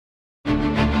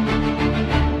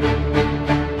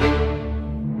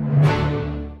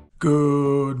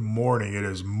Good morning. It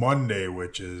is Monday,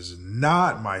 which is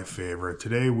not my favorite.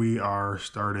 Today we are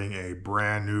starting a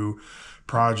brand new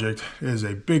project. It is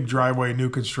a big driveway,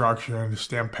 new construction,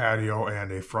 stamp patio,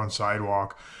 and a front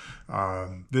sidewalk.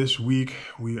 This week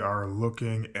we are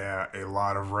looking at a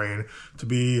lot of rain. To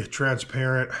be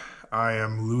transparent, I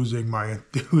am losing my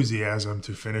enthusiasm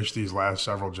to finish these last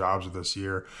several jobs of this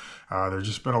year. There's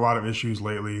just been a lot of issues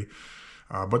lately.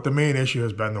 But the main issue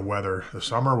has been the weather. The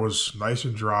summer was nice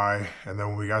and dry, and then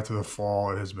when we got to the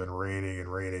fall, it has been raining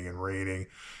and raining and raining,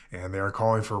 and they are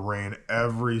calling for rain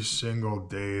every single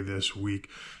day this week.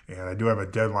 And I do have a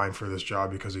deadline for this job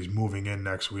because he's moving in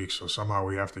next week, so somehow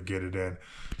we have to get it in.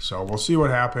 So we'll see what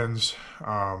happens.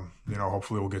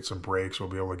 Hopefully we'll get some breaks. We'll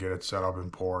be able to get it set up and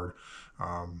poured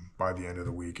by the end of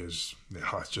the week.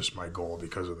 That's just my goal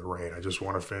because of the rain. I just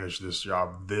want to finish this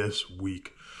job this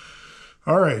week.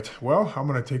 All right, well, I'm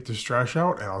going to take this trash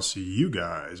out, and I'll see you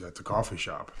guys at the coffee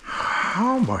shop.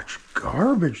 How much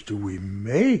garbage do we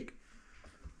make?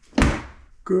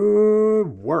 Good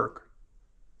work.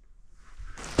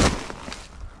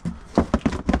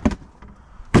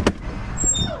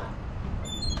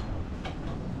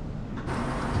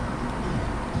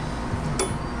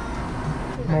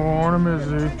 Morning,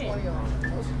 Missy.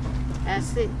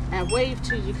 I waved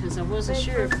to you because I wasn't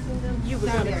sure if you were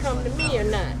going to come to me or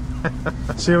not.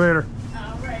 See you later.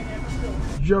 All right,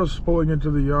 just pulling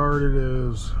into the yard. It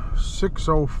is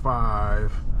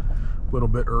 6:05. A little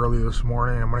bit early this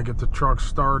morning. I'm going to get the truck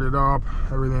started up,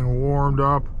 everything warmed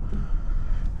up.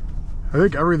 I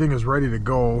think everything is ready to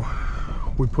go.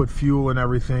 We put fuel and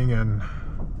everything and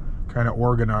kind of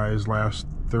organized last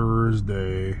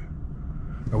Thursday.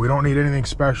 And we don't need anything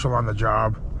special on the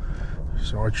job.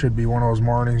 So it should be one of those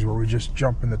mornings where we just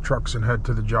jump in the trucks and head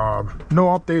to the job. No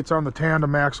updates on the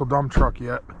tandem axle dump truck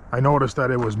yet. I noticed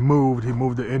that it was moved. He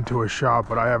moved it into a shop,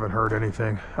 but I haven't heard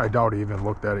anything. I doubt he even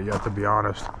looked at it yet, to be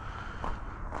honest.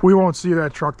 We won't see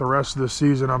that truck the rest of the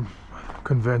season, I'm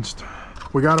convinced.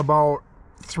 We got about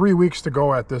 3 weeks to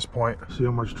go at this point. See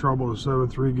how much trouble the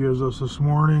 7.3 gives us this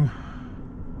morning.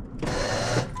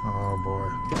 Oh boy.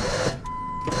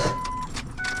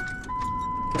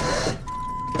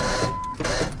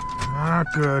 Not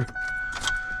good.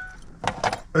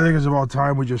 I think it's about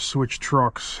time we just switch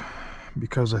trucks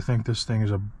because I think this thing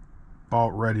is about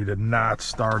ready to not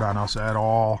start on us at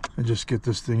all and just get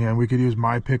this thing in. We could use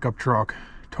my pickup truck,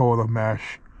 tow the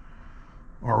mesh,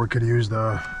 or we could use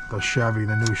the Chevy,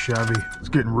 the new Chevy. It's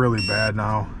getting really bad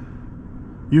now.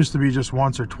 Used to be just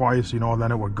once or twice,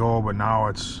 then it would go, but now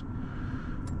it's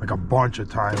like a bunch of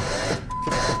times.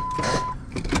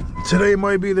 Today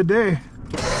might be the day.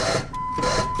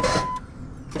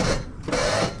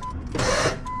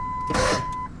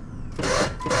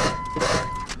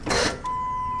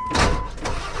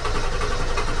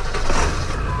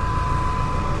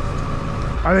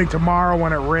 I think tomorrow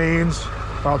when it rains,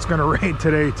 well, it's going to rain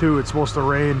today too. It's supposed to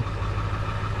rain.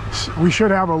 We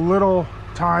should have a little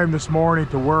time this morning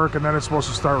to work, and then it's supposed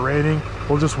to start raining.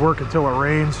 We'll just work until it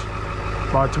rains.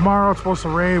 But tomorrow it's supposed to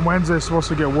rain. Wednesday it's supposed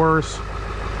to get worse.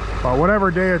 But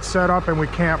whatever day it's set up and we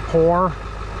can't pour,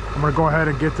 I'm going to go ahead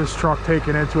and get this truck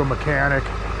taken into a mechanic.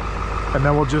 And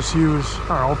then we'll just use,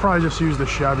 we'll probably just use the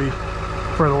Chevy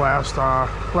for the last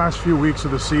few weeks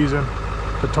of the season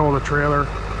to tow the trailer.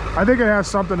 I think it has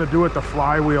something to do with the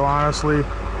flywheel, honestly,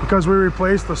 because we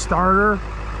replaced the starter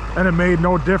and it made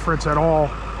no difference at all.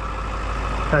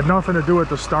 Had nothing to do with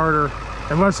the starter,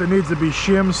 unless it needs to be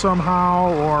shimmed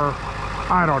somehow, or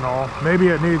I don't know. Maybe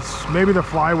the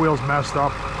flywheel's messed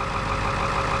up.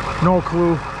 No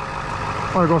clue.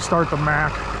 I'm gonna go start the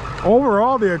Mac.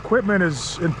 Overall, the equipment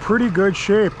is in pretty good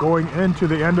shape going into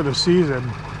the end of the season.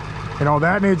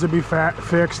 That needs to be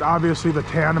fixed. Obviously, the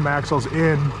tandem axle's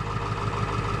in.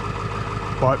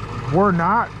 But we're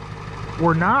not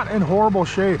in horrible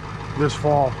shape this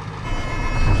fall.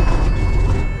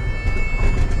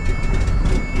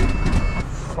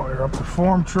 Fire up the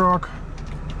form truck.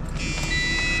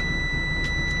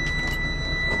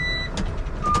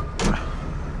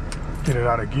 Get it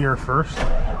out of gear first.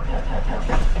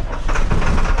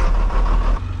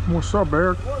 What's up,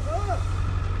 Eric? What's up?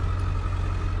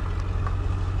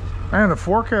 Man, the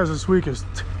forecast this week is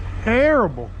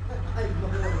terrible.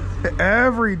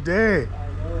 Every day.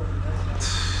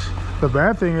 The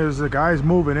bad thing is the guy's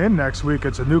moving in next week.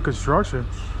 It's a new construction,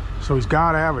 so he's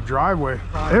got to have a driveway.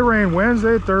 It rained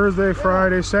Wednesday, Thursday,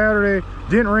 Friday, Saturday.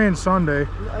 Didn't rain Sunday.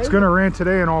 It's gonna rain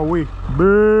today and all week.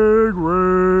 Big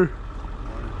rain.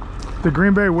 Did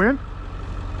Green Bay win?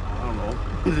 I don't know.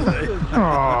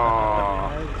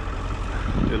 Aww.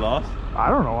 They lost? I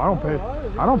don't know. I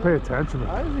don't pay attention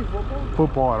to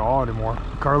football at all anymore.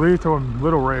 Carlito and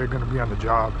Little Ray are going to be on the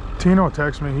job. Tino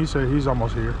texted me. He said he's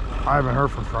almost here. I haven't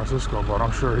heard from Francisco, but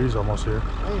I'm sure he's almost here.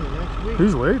 Hey, next week.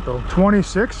 He's late though.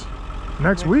 26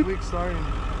 next week. Starting.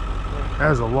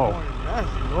 As a low.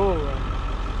 That's low.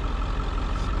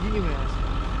 Ski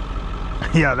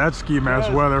mask. Yeah, that's ski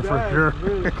mask weather for sure.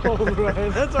 Really cold,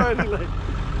 right? That's already like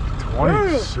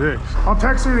 26. I'll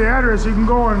text you the address. You can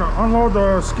go and unload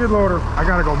the skid loader. I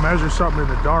gotta go measure something in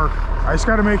the dark. I just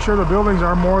gotta make sure the buildings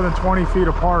are more than 20 feet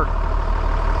apart.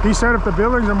 He said if the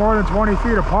buildings are more than 20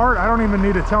 feet apart, I don't even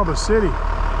need to tell the city.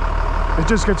 It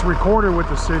just gets recorded with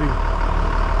the city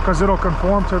because it'll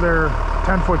conform to their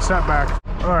 10-foot setback.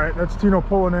 All right, that's Tino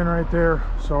pulling in right there.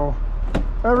 So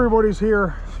everybody's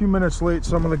here. A few minutes late,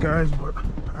 some of the guys, but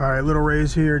all right, Little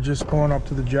Ray's here, just pulling up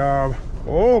to the job.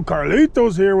 Oh,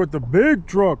 Carlito's here with the big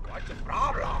truck. What's the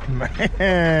problem?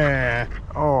 Man.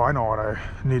 Oh, I know what I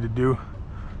need to do.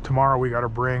 Tomorrow we gotta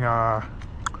bring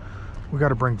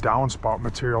downspout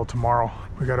material tomorrow.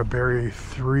 We gotta bury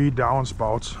 3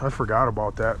 downspouts. I forgot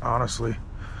about that, honestly.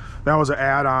 That was an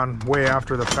add-on way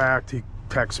after the fact. He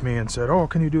texted me and said, oh,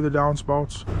 can you do the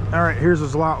downspouts? All right, here's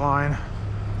his lot line.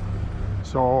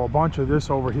 So a bunch of this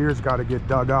over here has got to get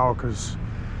dug out because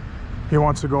he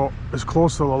wants to go as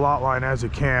close to the lot line as he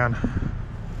can.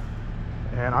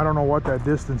 And I don't know what that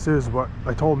distance is, but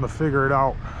I told him to figure it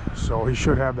out. So he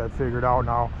should have that figured out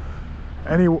now.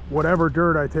 Whatever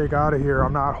dirt I take out of here,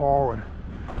 I'm not hauling.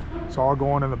 It's all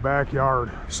going in the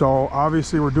backyard. So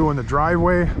obviously we're doing the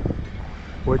driveway,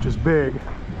 which is big.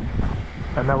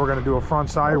 And then we're gonna do a front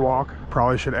sidewalk.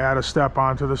 Probably should add a step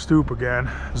onto the stoop again.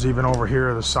 Because even over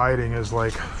here, the siding is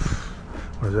like,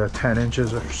 what is that, 10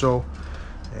 inches or so?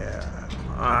 Yeah,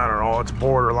 I don't know, it's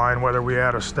borderline whether we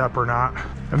add a step or not.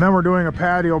 And then we're doing a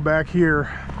patio back here,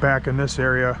 back in this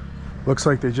area. Looks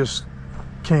like they just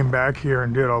came back here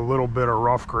and did a little bit of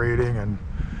rough grading and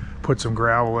put some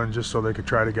gravel in just so they could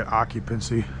try to get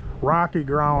occupancy. Rocky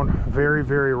ground, very,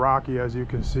 very rocky as you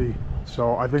can see.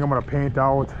 So I think I'm gonna paint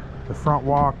out the front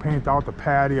walk, paint out the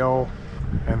patio,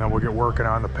 and then we'll get working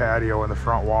on the patio and the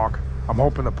front walk. I'm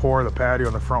hoping to pour the patio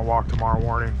and the front walk tomorrow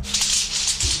morning.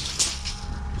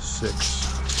 6.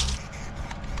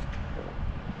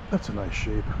 That's a nice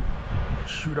shape.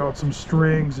 Shoot out some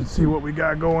strings and see what we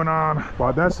got going on.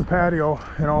 But that's the patio,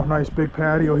 you know, nice big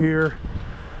patio here.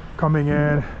 Coming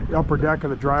in, the upper deck of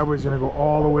the driveway is gonna go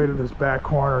all the way to this back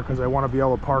corner because I want to be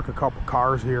able to park a couple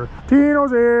cars here.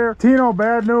 Tino's here. Tino,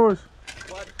 bad news.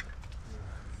 What?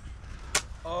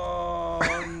 Oh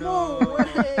no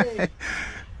way.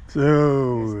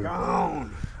 Dude, it's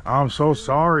gone. I'm so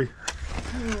sorry.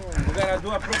 We gotta do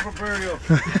a proper burial.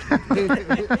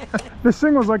 This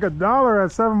thing was like $1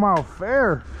 at 7 Mile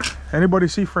Fair. Anybody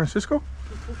see Francisco?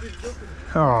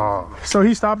 Oh, so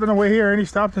he stopped on the way here and he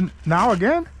stopped in now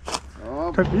again?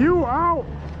 Oh. You out.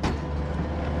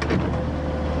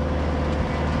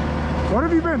 What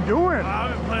have you been doing?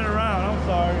 I've been playing around, I'm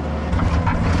sorry.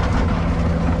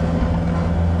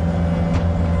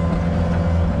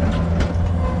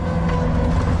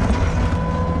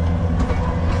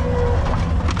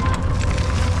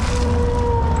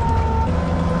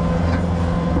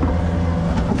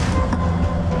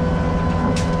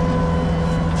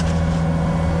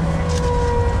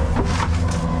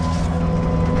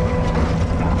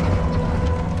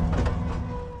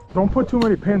 Don't put too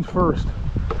many pins first.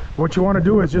 What you want to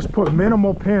do is just put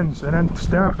minimal pins and then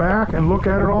step back and look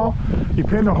at it all. You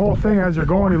pin the whole thing as you're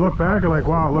going, you look back, you're like,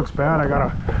 wow, it looks bad, I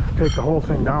gotta take the whole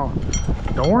thing down.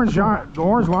 The orange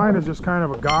line is just kind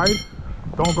of a guide.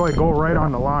 Don't go right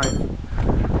on the line.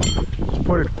 Just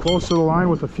put it close to the line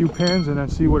with a few pins and then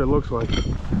see what it looks like.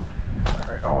 All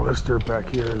right, oh, this dirt back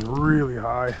here is really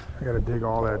high. I gotta dig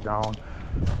all that down.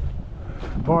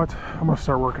 But I'm gonna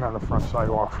start working on the front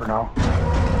sidewalk for now.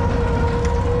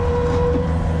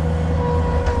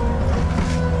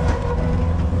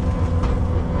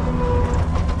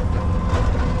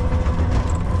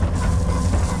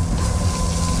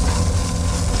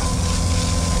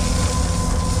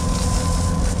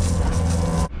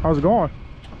 How's it going?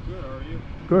 Good, how are you?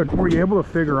 Good. Were you able to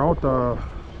figure out the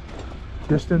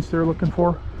distance they're looking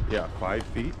for? Yeah, 5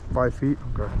 feet. 5 feet?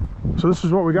 Okay. So this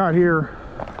is what we got here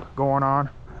going on.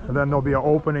 And then there'll be an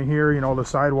opening here, you know, the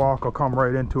sidewalk will come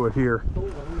right into it here.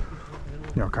 You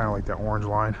know, kind of like that orange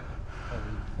line.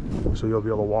 So you'll be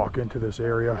able to walk into this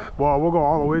area. Well, we'll go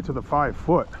all the way to the 5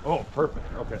 foot. Oh, perfect.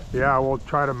 Okay. Yeah, we'll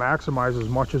try to maximize as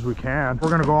much as we can. We're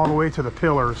gonna go all the way to the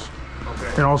pillars.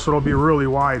 Okay. You know, so it'll be really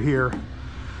wide here.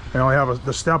 And we have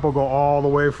the step will go all the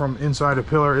way from inside the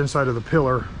pillar, inside of the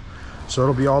pillar. So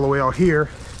it'll be all the way out here.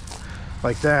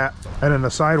 like that, and then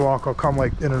the sidewalk will come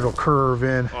like, and it'll curve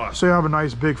in. Awesome. So you have a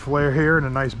nice big flare here and a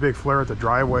nice big flare at the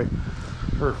driveway.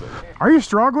 Perfect. Are you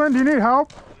struggling? Do you need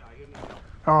help?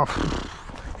 Oh,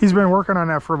 he's been working on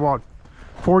that for about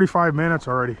 45 minutes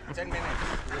already. 10 minutes.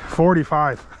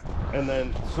 45. And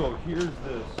then, so here's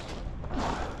this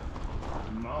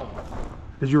mount.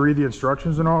 Did you read the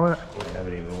instructions and all that? I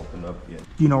haven't even opened up yet.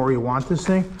 Do you know where you want this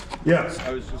thing? Yes.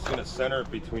 I was just gonna center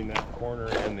it between that corner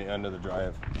and the end of the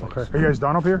drive. Okay. Are you guys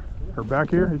done up here? Or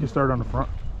back here? You can start on the front.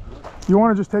 You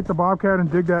want to just take the Bobcat and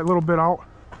dig that little bit out?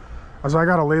 As I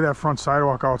gotta lay that front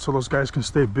sidewalk out so those guys can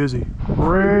stay busy.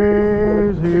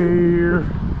 Ray's here.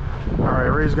 All right,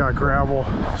 Ray's got gravel,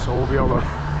 so we'll be able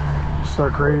to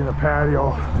start grading the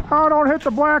patio. Oh, don't hit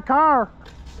the black car.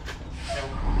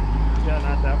 Yeah,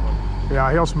 not that one.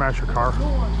 Yeah, he'll smash your car.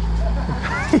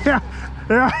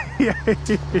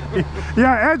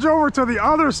 yeah, edge over to the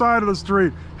other side of the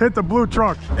street. Hit the blue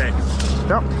truck. Hey,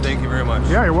 Yep. thank you very much.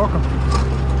 Yeah, you're welcome.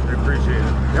 I appreciate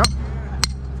it. Yep.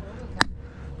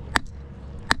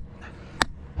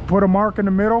 Put a mark in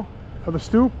the middle of the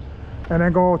stoop and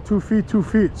then go 2 feet, 2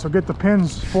 feet. So get the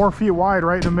pins 4 feet wide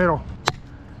right in the middle.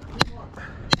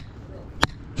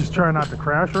 Just try not to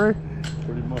crash, Ray.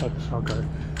 Pretty much. Okay.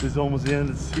 This is almost the end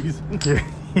of the season.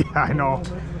 Yeah, I know.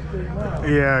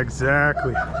 Yeah,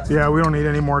 exactly. Yeah, we don't need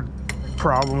any more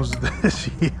problems this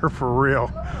year for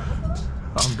real.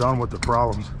 I'm done with the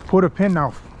problems. Put a pin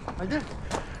now. I did.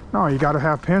 No, you got to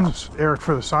have pins, Eric,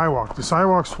 for the sidewalk. The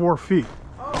sidewalk's 4 feet.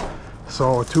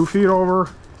 So 2 feet over,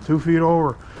 2 feet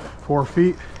over, 4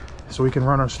 feet, so we can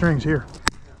run our strings here.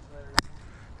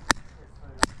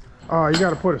 Oh, you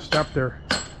got to put a step there.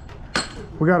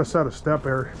 We got to set a step,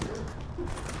 Eric.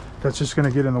 That's just going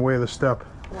to get in the way of the step.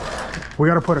 We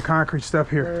got to put a concrete step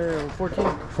here.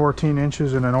 14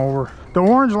 inches and then over. The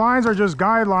orange lines are just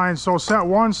guidelines, so set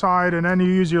one side and then you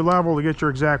use your level to get your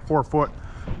exact 4 foot.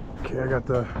 Okay, I got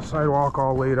the sidewalk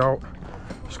all laid out.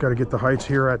 Just got to get the heights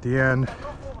here at the end.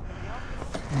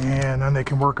 And then they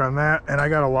can work on that. And I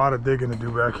got a lot of digging to do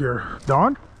back here.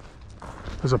 Don?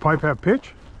 Does the pipe have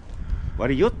pitch? What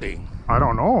do you think? I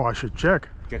don't know. I should check.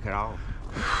 Check it out.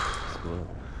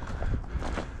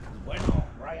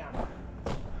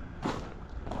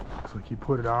 Looks like he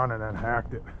put it on and then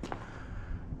hacked it.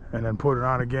 And then put it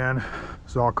on again.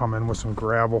 So I'll come in with some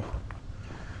gravel.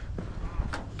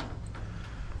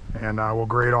 And we'll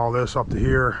grade all this up to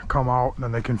here, come out, and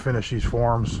then they can finish these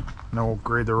forms. And then we'll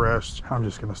grade the rest. I'm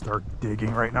just gonna start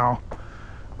digging right now.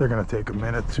 They're gonna take a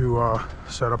minute to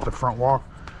set up the front walk.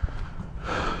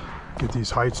 Get these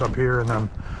heights up here and then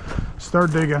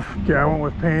start digging. Okay, I went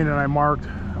with paint and I marked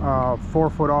 4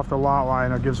 foot off the lot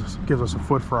line. It gives us a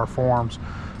foot for our forms.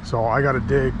 So I gotta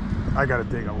dig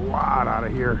a lot out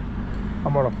of here.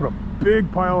 I'm gonna put a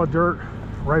big pile of dirt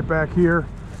right back here.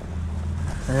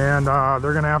 And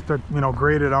they're gonna have to,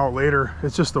 grade it out later.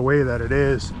 It's just the way that it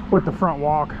is. With the front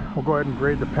walk, we'll go ahead and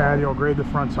grade the patio, grade the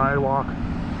front sidewalk,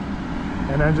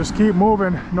 and then just keep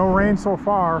moving. No rain so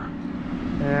far,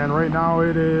 and right now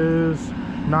it is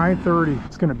 9:30.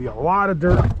 It's gonna be a lot of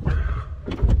dirt.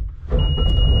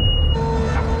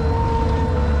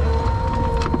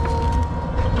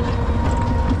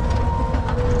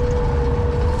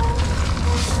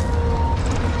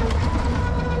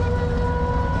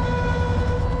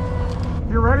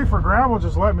 If you're ready for gravel,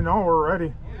 just let me know. We're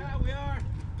ready. Yeah, we are.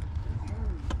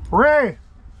 Ray,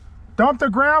 dump the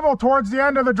gravel towards the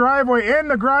end of the driveway. In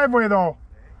the driveway though,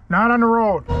 not on the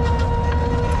road.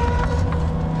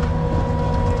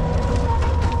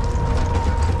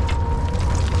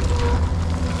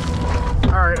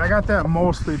 All right, I got that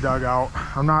mostly dug out.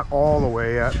 I'm not all the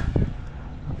way yet.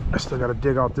 I still got to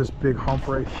dig out this big hump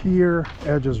right here.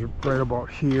 Edge is right about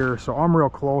here, so I'm real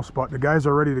close, but the guys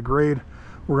are ready to grade.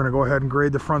 We're gonna go ahead and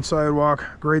grade the front sidewalk,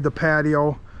 grade the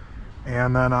patio,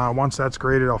 and then once that's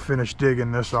graded, I'll finish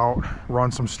digging this out,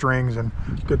 run some strings, and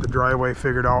get the driveway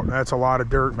figured out. That's a lot of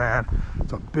dirt, man.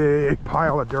 It's a big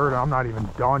pile of dirt. I'm not even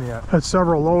done yet. That's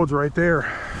several loads right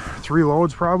there. 3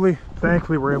 loads probably.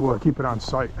 Thankfully, we're able to keep it on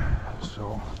site.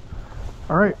 So,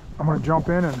 all right, I'm gonna jump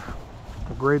in and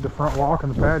grade the front walk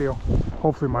and the patio.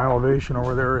 Hopefully my elevation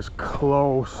over there is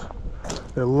close.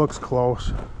 It looks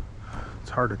close. It's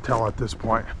hard to tell at this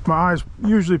point. My eye's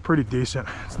usually pretty decent.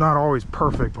 It's not always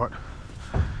perfect, but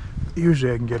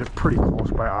usually I can get it pretty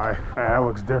close by eye. That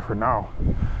looks different now.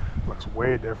 Looks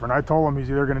way different. I told him he's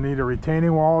either gonna need a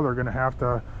retaining wall, they're gonna have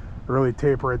to really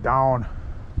taper it down.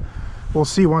 We'll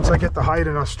see once I get the height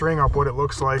and a string up what it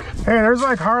looks like. Hey, there's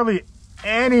like hardly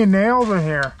any nails in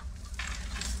here.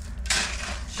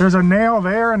 There's a nail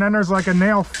there, and then there's like a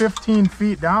nail 15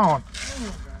 feet down.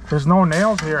 There's no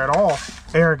nails here at all.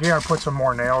 Eric, you gotta put some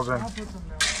more nails in.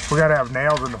 We gotta have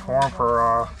nails in the form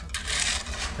for,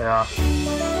 yeah.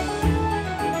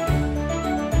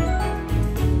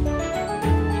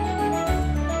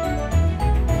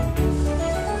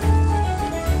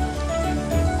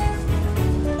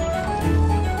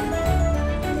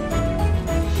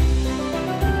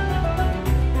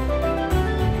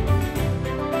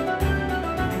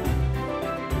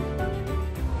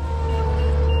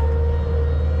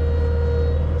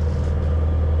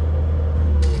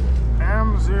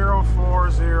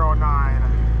 M0409.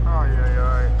 Oh,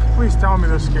 yeah. Please tell me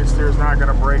this skid steer is not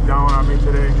going to break down on me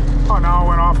today. Oh, now it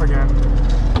went off again.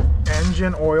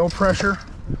 Engine oil pressure?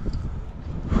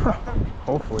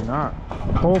 Hopefully not.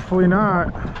 Hopefully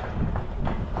not.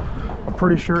 I'm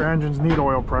pretty sure engines need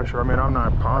oil pressure. I mean, I'm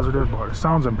not positive, but it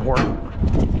sounds important.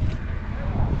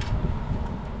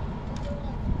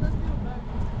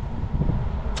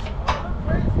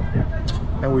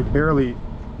 And we barely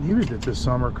needed it this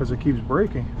summer because it keeps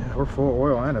breaking. Yeah, we're full of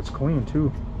oil and it's clean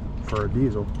too for a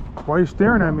diesel. Why are you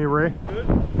staring at me, Ray? Good.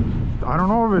 I don't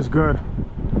know if it's good.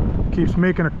 It keeps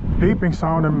making a beeping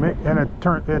sound and it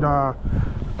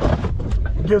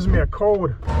gives me a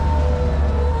code.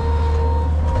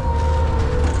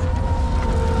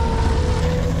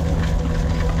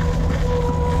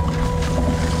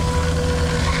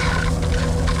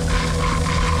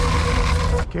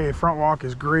 Okay, front walk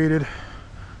is graded.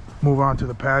 Move on to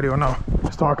the patio. Now, I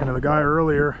was talking to the guy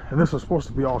earlier, and this was supposed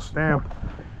to be all stamped,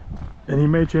 and he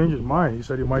may change his mind. He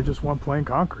said he might just want plain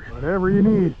concrete. Whatever you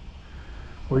need,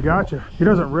 we got you. He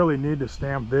doesn't really need to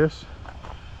stamp this.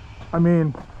 I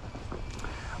mean,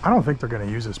 I don't think they're going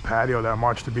to use this patio that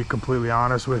much, to be completely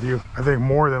honest with you. I think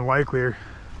more than likely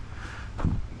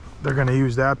they're going to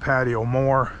use that patio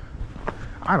more.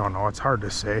 I don't know, it's hard to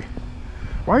say.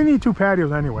 Why do you need two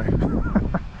patios anyway?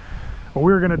 Well,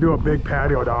 we were going to do a big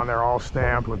patio down there, all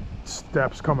stamped with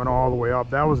steps coming all the way up.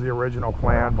 That was the original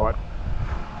plan, but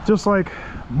just like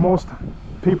most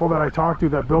people that I talk to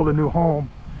that build a new home,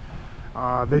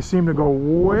 they seem to go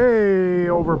way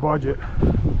over budget.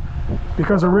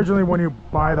 Because originally when you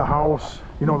buy the house,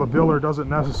 you know, the builder doesn't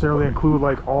necessarily include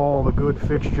like all the good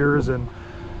fixtures and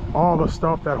all the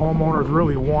stuff that homeowners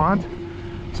really want.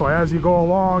 So as you go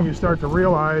along, you start to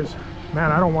realize, man,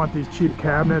 I don't want these cheap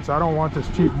cabinets, I don't want this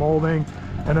cheap molding,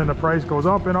 and then the price goes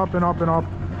up and up and up and up,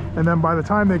 and then by the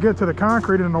time they get to the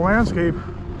concrete and the landscape,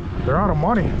 they're out of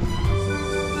money.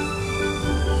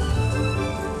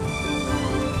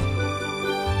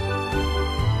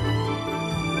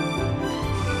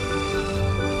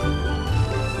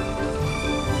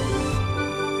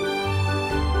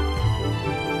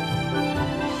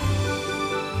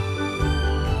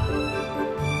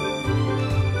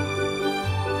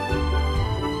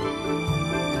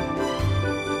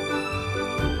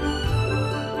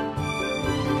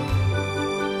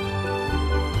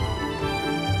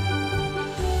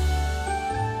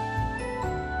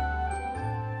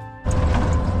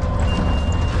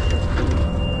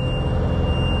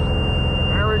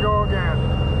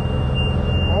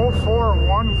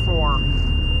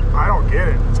 I don't get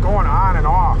it. It's going on and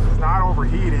off. It's not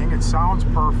overheating. It sounds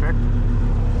perfect.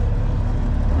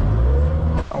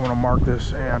 I want to mark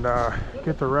this and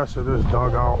get the rest of this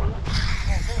dug out.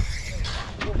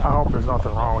 I hope there's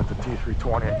nothing wrong with the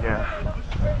T320 again.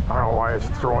 I don't know why it's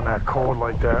throwing that code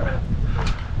like that.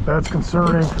 That's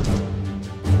concerning.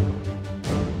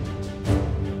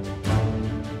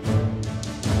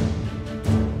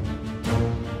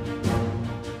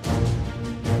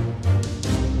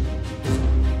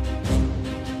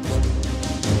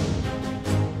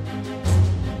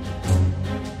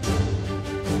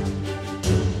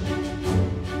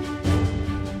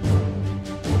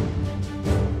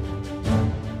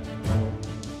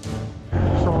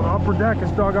 Deck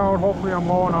is dug out. Hopefully I'm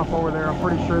low enough over there. I'm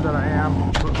pretty sure that I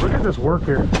am. Look at this work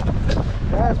here.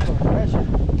 That's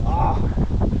professional.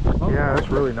 Yeah, that's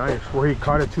really nice. Where he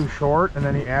cut it too short and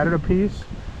then he added a piece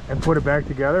and put it back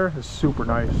together. It's super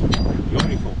nice.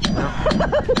 Beautiful.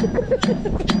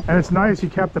 And it's nice. He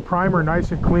kept the primer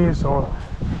nice and clean. So.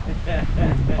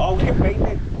 Oh, we can paint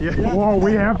it? Yeah. Well,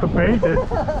 we have to paint it.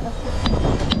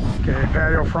 Okay,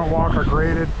 patio front walker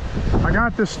graded. I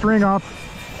got this string up.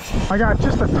 I got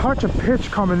just a touch of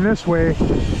pitch coming this way,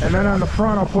 and then on the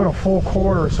front I'll put a full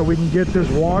quarter so we can get this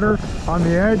water on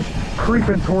the edge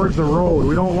creeping towards the road.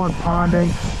 We don't want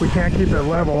ponding. We can't keep it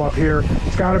level up here.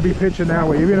 It's got to be pitching that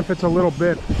way. Even if it's a little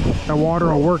bit, the water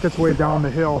will work its way down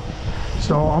the hill.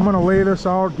 So I'm going to lay this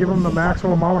out, give them the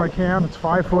maximum amount I can. It's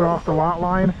 5 foot off the lot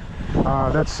line.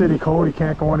 That's city code. You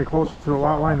can't go any closer to the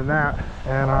lot line than that.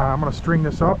 And I'm going to string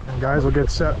this up and guys will get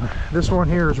set. This one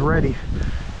here is ready.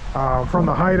 From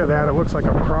the height of that, it looks like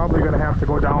I'm probably going to have to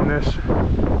go down this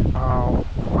a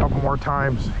couple more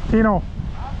times. Tino,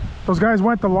 those guys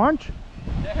went to lunch?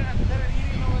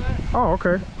 Oh,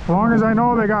 okay. As long as I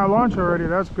know they got lunch already,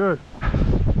 that's good.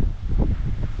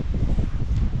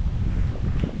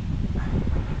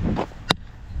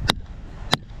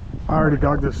 I already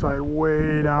dug this side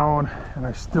way down, and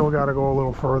I still got to go a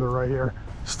little further right here.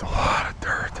 Just a lot of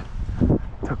dirt.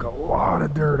 Took a lot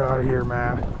of dirt out of here,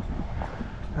 man.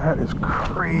 That is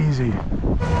crazy.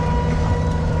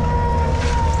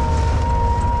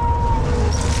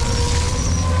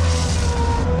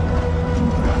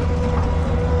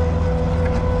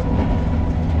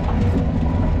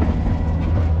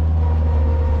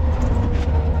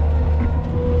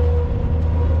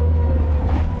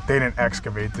 They didn't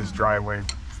excavate this driveway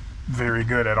very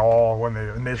good at all when they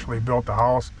initially built the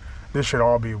house. This should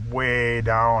all be way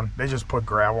down. They just put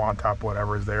gravel on top of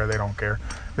whatever's there. They don't care.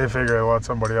 They figure they'll let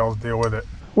somebody else deal with it.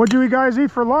 What'd you guys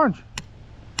eat for lunch?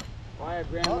 I had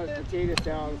grandma's potato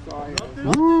salad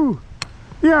sauce. Ooh.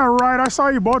 Yeah, right. I saw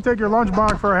you both take your lunch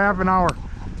box for a half an hour.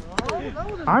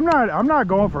 I'm not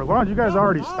going for lunch. You guys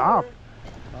already stopped.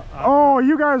 Oh,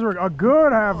 you guys were a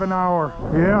good half an hour.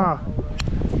 Yeah.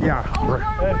 Yeah.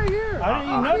 I didn't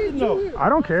eat nothing though. I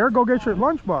don't care. Go get your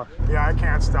lunch box. Yeah, I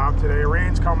can't stop today.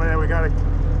 Rain's coming in. We got to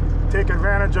take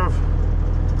advantage of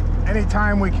any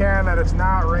time we can that it's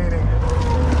not raining.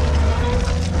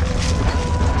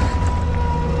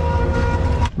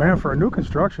 Man, for a new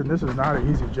construction, this is not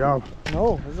an easy job.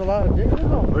 No, there's a lot of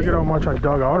digging. Look at how much I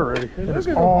dug out already. It's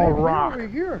all rock.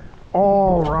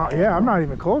 All rock. Yeah, I'm not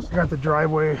even close. I got the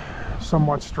driveway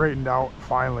somewhat straightened out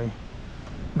finally.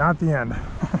 Not the end,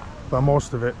 but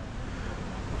most of it.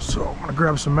 So I'm gonna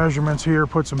grab some measurements here,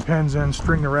 put some pins in,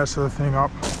 string the rest of the thing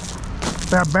up.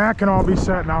 That back can all be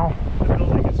set now. The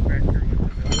building inspector with the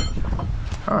village.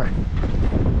 All right.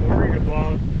 Worried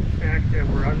about the fact that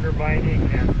we're undermining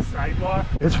that sidewalk.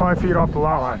 It's 5 feet off the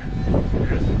lot line.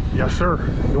 Yes, sir.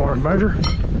 You want to measure?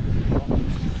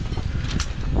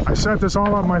 I set this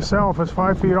all up myself. It's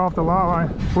 5 feet off the lot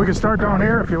line. We can start down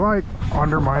here if you like.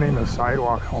 Undermining the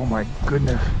sidewalk. Oh my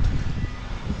goodness.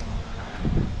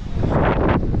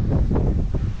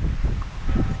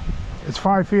 It's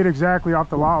 5 feet exactly off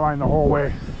the lot line the whole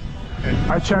way.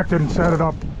 I checked it and set it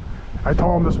up. I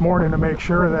told him this morning to make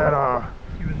sure that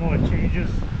even though it changes,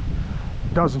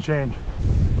 it doesn't change.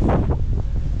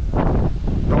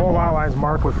 The whole lot line's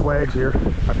marked with flags here.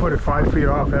 I put it 5 feet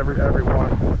off every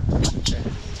one.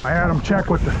 I had them checked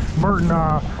with the Merton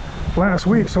last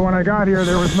week, so when I got here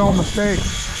there was no mistake.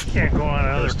 you can't go on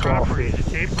another property to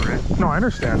taper it. No, I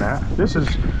understand that. This is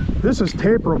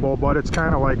taperable, but it's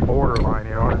kind of like borderline,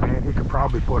 you know what I mean? He could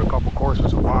probably put a couple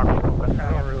courses of block. I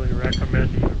don't really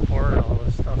recommend even pouring all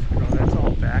this stuff, you know, that's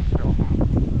all backfill.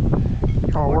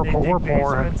 Oh, we're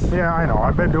pouring. Yeah, I know.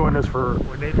 I've been doing this for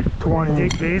 20. They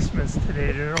dig basements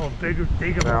today. They don't dig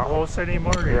them close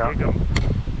anymore. They dig them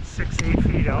 6-8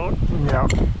 feet out. Yeah.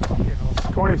 You know,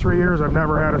 23 years, I've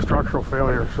never had a structural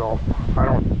failure, so I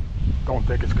don't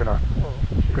think it's gonna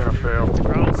fail. The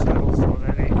ground settles, so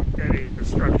that ain't a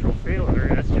structural failure.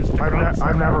 That's just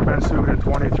I've never been sued in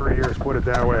 23 years. Put it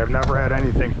that way. I've never had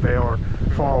anything fail or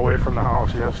fall away from the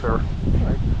house. Yes, sir.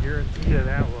 I can guarantee you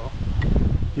that will.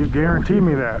 You guarantee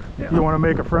me that? Yeah. You want to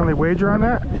make a friendly wager on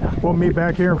that? We'll meet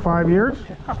back here in 5 years?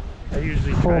 I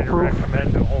usually try to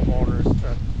recommend to homeowners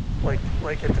to, like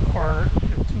at the corner,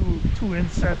 the two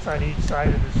insets on each side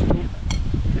of the stoop,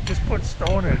 to just put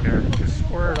stone in there, just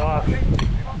square it off,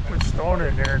 put stone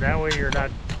in there, and that way you're not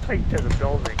tight to the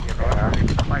building, you know. I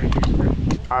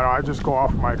don't know, I just go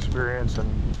off of my experience, and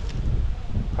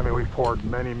I mean, we've poured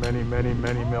many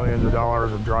millions of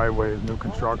dollars of driveways, new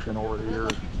construction over the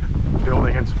years.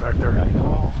 Building inspector.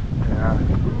 Yeah.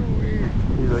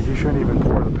 He's like, you shouldn't even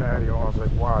pour the patio. I was like,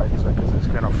 why? He's like, because it's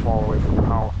gonna fall away from the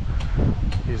house.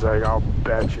 He's like, I'll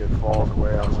bet you it falls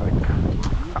away. I was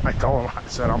like, I told him, I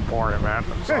said, I'm pouring it, man.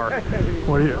 I'm sorry.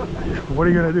 What are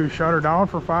you gonna do? Shut her down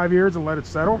for 5 years and let it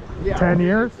settle? Yeah. 10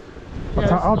 years?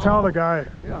 I'll tell the guy,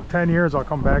 10 years I'll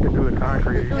come back and do the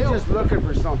concrete. He's just looking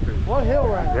for something. What hill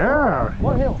right now? Yeah.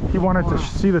 What hill? He wanted to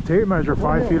see the tape measure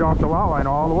 5 feet off the lot line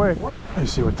all the way. Let me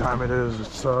see what time it is.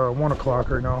 It's 1 o'clock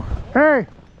right now. Hey,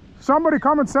 somebody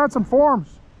come and set some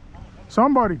forms.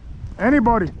 Somebody,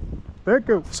 anybody. Thank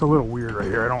you. It's a little weird right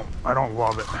here. I don't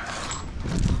love it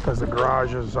because the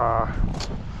garage is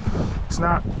it's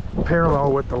not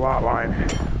parallel with the lot line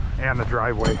and the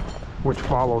driveway, which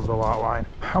follows the lot line.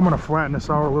 I'm gonna flatten this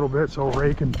out a little bit so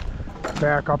Ray can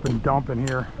back up and dump in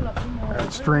here.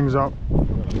 That strings up,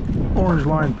 orange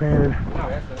line painted.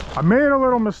 I made a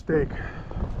little mistake.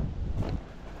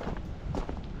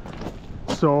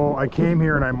 So I came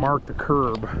here and I marked the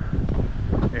curb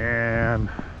and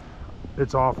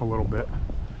it's off a little bit.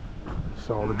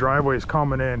 So the driveway is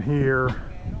coming in here.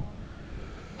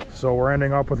 So we're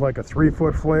ending up with like a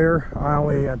 3-foot flare. I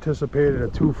only anticipated a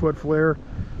 2-foot flare.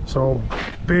 So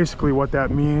basically what that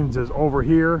means is over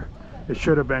here, it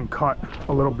should have been cut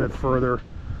a little bit further.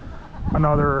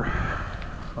 Another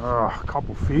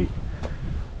couple feet.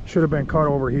 Should have been cut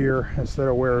over here instead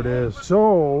of where it is.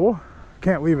 So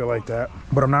can't leave it like that.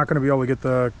 But I'm not going to be able to get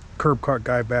the curb cut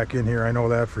guy back in here. I know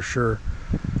that for sure.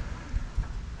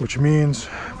 Which means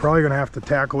probably going to have to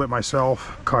tackle it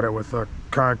myself. Cut it with a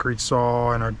concrete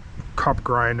saw and a cup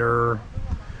grinder,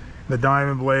 the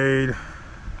diamond blade.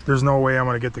 There's no way I'm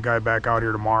going to get the guy back out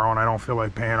here tomorrow, and I don't feel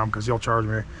like paying him because he'll charge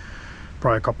me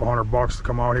probably a couple $100 to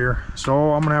come out here.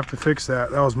 So I'm gonna have to fix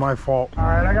that. That was my fault. All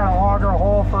right, I gotta auger a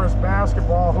hole for his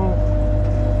basketball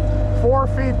hoop. 4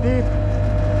 feet deep.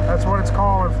 That's what it's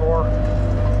calling for.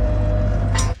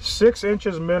 6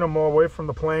 inches minimum away from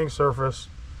the playing surface.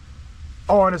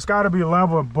 Oh, and it's got to be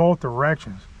level in both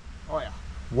directions. Oh yeah.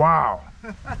 Wow.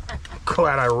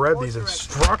 Glad I read these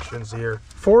instructions here.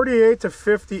 48 to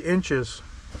 50 inches.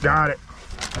 Got it.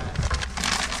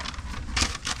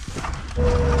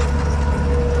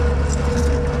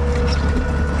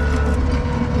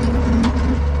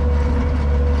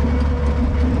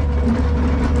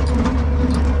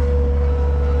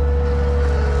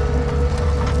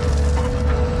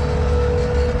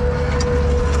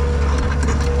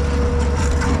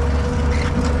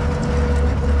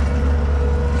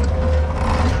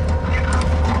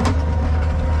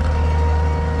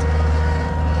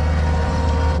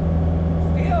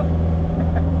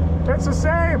 It's the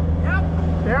same. Yep.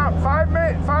 Yeah,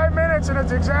 5 minutes and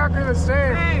it's exactly the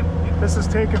same. This is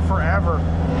taking forever.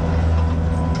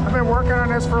 I've been working on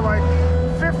this for like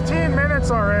 15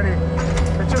 minutes already.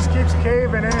 It just keeps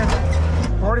caving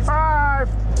in. 45.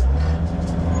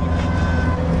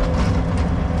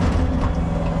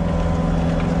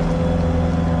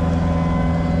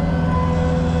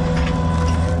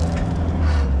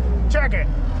 Check it.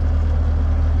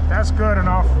 That's good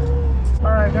enough. All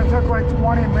right, that took like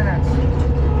 20 minutes.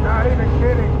 Not even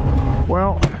kidding.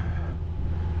 Well,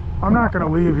 I'm not gonna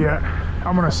leave yet.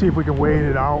 I'm gonna see if we can wait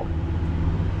it out.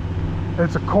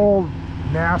 It's a cold,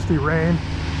 nasty rain.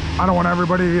 I don't want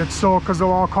everybody to get soaked because they'll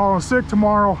all call in sick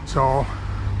tomorrow. So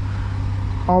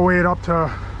I'll wait up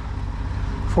to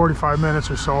 45 minutes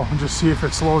or so and just see if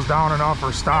it slows down enough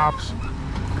or stops.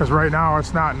 Because right now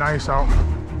it's not nice out.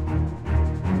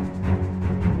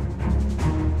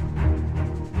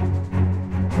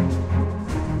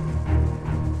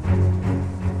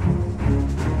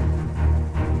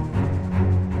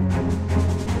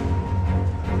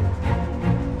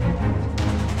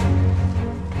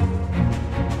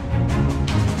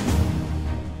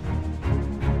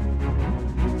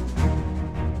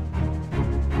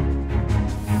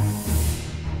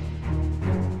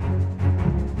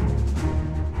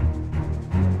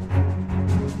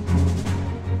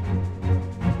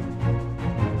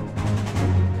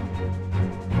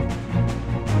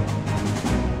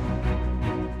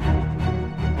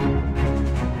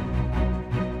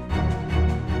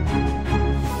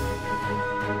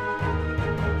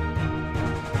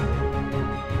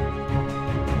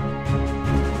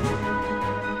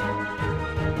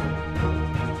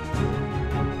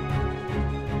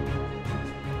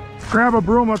 Grab a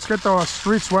broom, let's get the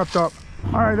street swept up.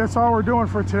 All right, that's all we're doing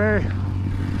for today.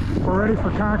 We're ready for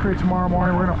concrete tomorrow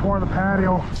morning. We're gonna pour the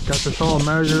patio. Got this all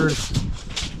measured.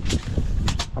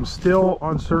 I'm still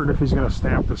uncertain if he's gonna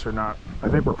stamp this or not. I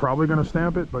think we're probably gonna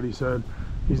stamp it, but he said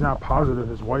he's not positive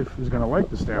his wife is gonna like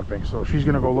the stamping. So she's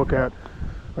gonna go look at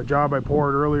a job I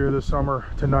poured earlier this summer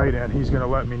tonight, and he's gonna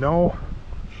let me know.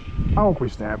 I hope we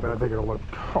stamp it. I think it'll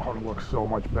look so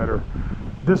much better.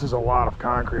 This is a lot of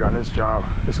concrete on this job.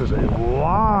 This is a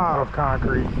lot of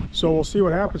concrete. So we'll see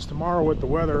what happens tomorrow with the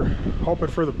weather. Hoping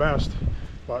for the best,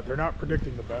 but they're not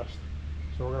predicting the best.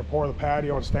 So we're gonna pour the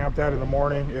patio and stamp that in the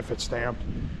morning if it's stamped.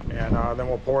 And then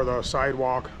we'll pour the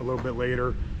sidewalk a little bit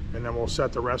later. And then we'll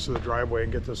set the rest of the driveway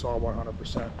and get this all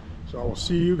 100%. So we'll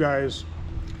see you guys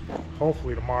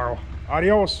hopefully tomorrow.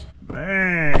 Adios.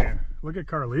 Man, look at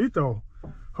Carlito.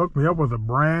 Hooked me up with a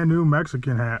brand new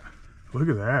Mexican hat. Look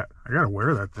at that. I gotta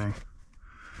wear that thing.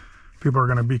 People are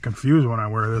gonna be confused when I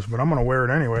wear this, but I'm gonna wear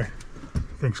it anyway.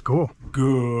 Thing's cool.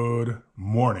 Good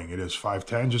morning. It is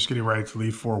 5:10, just getting ready to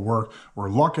leave for work. We're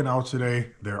lucking out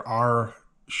today. There are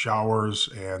showers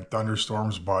and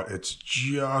thunderstorms, but it's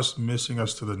just missing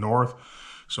us to the north.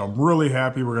 So I'm really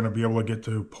happy we're gonna be able to get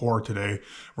to pour today.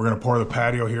 We're gonna pour the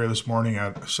patio here this morning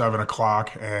at 7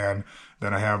 o'clock, and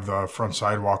Then I have the front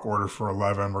sidewalk ordered for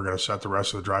 11. We're going to set the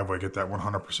rest of the driveway, get that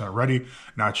 100% ready.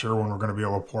 Not sure when we're going to be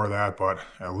able to pour that, but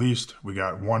at least we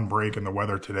got one break in the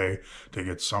weather today to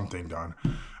get something done.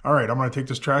 All right, I'm going to take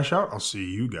this trash out. I'll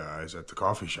see you guys at the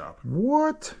coffee shop.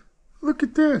 What? Look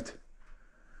at that.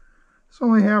 It's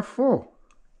only half full.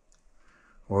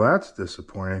 Well, that's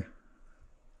disappointing.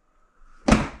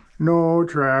 No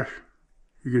trash.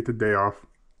 You get the day off.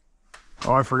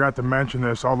 Oh, I forgot to mention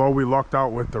this. Although we lucked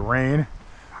out with the rain,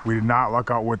 we did not luck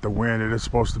out with the wind. It is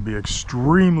supposed to be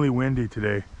extremely windy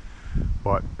today,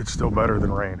 but it's still better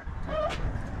than rain.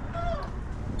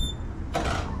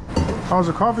 How's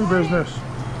the coffee business?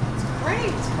 It's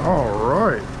great. All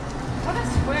right. What a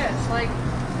switch. Like,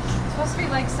 it's supposed to be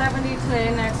like 70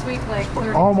 today, next week like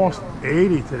 32. Almost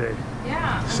 80 today.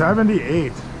 Yeah.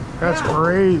 78. That's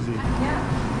crazy. Yeah.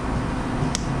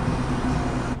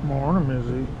 Morning,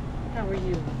 Mizzy. How are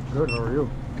you? Good, how are you?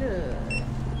 Good.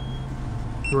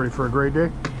 You ready for a great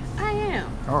day? I am.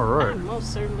 All right. I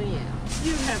most certainly am.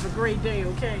 You have a great day,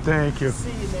 okay? Thank you. See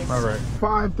you next All right.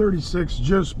 5:36,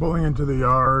 just pulling into the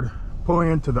yard. Pulling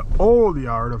into the old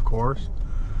yard, of course.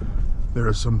 There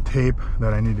is some tape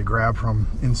that I need to grab from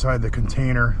inside the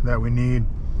container that we need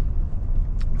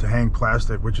to hang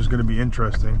plastic, which is going to be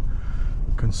interesting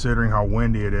considering how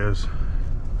windy it is.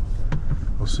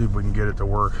 We'll see if we can get it to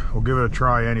work. We'll give it a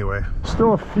try anyway.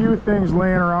 Still a few things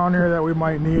laying around here that we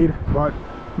might need, but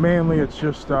mainly it's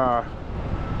just, you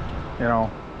know,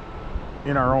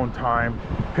 in our own time,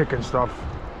 picking stuff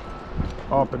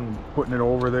up and putting it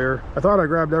over there. I thought I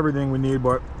grabbed everything we need,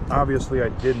 but obviously I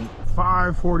didn't.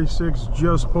 5:46,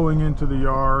 just pulling into the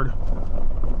yard.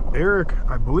 Eric,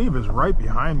 I believe, is right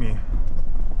behind me.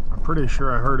 Pretty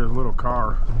sure I heard his little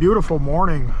car. It's a beautiful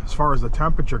morning as far as the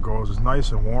temperature goes. It's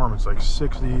nice and warm. It's like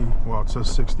 60, well, it says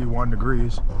 61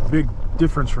 degrees. Big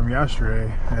difference from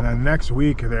yesterday. And then next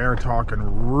week they're talking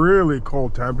really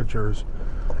cold temperatures,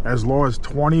 as low as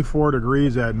 24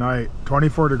 degrees at night.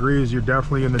 24 degrees, you're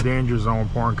definitely in the danger zone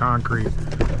pouring concrete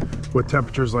with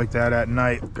temperatures like that at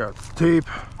night. Got the tape,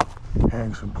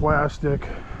 hang some plastic,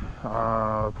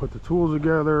 put the tools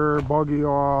together, buggy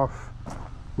off.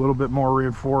 A little bit more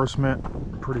reinforcement.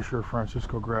 I'm pretty sure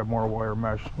Francisco grabbed more wire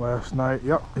mesh last night.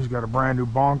 Yep, he's got a brand new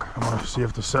bunk. I'm gonna see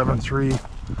if the 7.3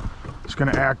 is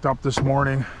gonna act up this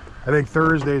morning. I think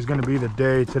Thursday is gonna be the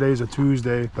day. Today's a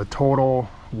Tuesday. The total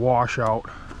washout.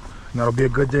 And that'll be a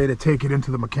good day to take it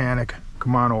into the mechanic.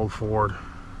 Come on, old Ford.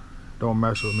 Don't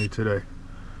mess with me today.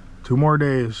 2 more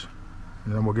days,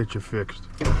 and then we'll get you fixed.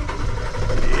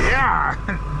 Yeah!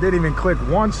 Didn't even click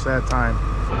once that time.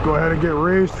 Go ahead and get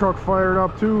Ray's truck fired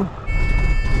up too.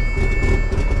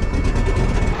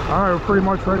 All right, we're pretty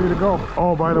much ready to go.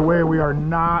 Oh, by the way, we are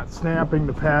not stamping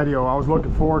the patio. I was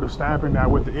looking forward to stamping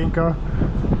that with the Inca,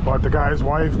 but the guy's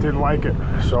wife didn't like it.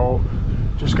 So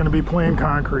just gonna be plain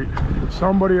concrete.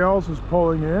 Somebody else is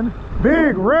pulling in.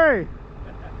 Big Ray!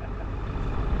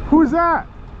 Who's that?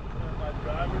 My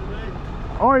driver, Ray.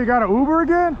 Oh, you got an Uber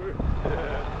again?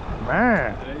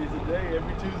 Man. Today's the day,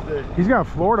 every Tuesday. He's got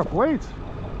Florida plates.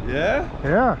 Yeah?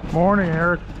 Yeah. Morning,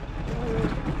 Eric.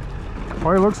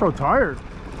 Why you look so tired?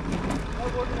 I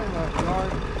was working on the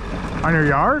yard. On your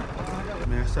yard?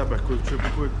 Man, stop by quick trip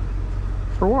real quick.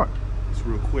 For what? It's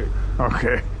real quick.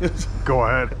 Okay. Go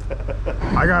ahead.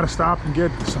 I gotta stop and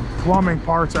get some plumbing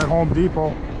parts at Home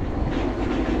Depot.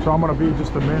 So I'm gonna be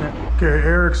just a minute. Okay,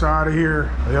 Eric's out of here.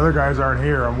 The other guys aren't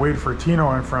here. I'm waiting for Tino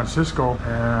and Francisco,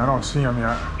 and I don't see them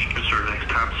yet. Yes, sir. Next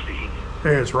time speaking.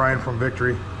 Hey, it's Ryan from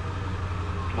Victory.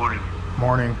 Morning.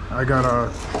 Morning. I got a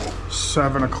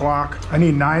 7 o'clock. I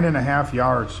need 9.5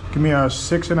 yards. Give me a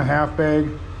 6.5 bag,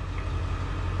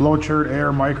 low chert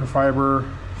air microfiber,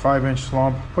 5-inch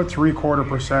slump. Put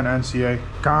 3/4% NCA.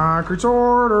 Concrete's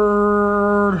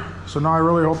ordered. So now I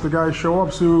really hope the guys show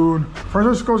up soon.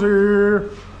 Francisco's here.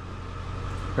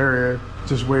 There he is.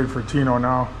 Just waiting for Tino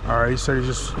now. All right, he said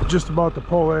he's just about to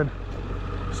pull in.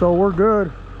 So we're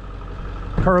good.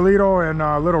 Carlito and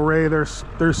Little Ray,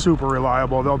 they're super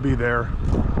reliable. They'll be there.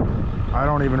 I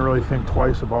don't even really think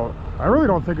twice about, I really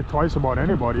don't think twice about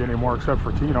anybody anymore except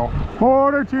for Tino.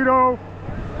 Morning, Tino.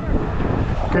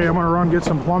 Okay, I'm gonna run get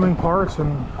some plumbing parts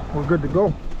and we're good to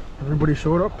go. Everybody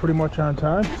showed up pretty much on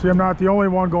time. See, I'm not the only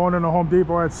one going into Home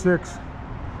Depot at 6.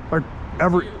 Like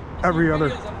every other.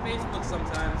 Videos on Facebook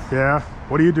sometimes. Yeah.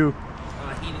 What do you do?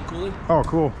 Heat and cooling. Oh,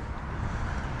 cool.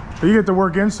 You get to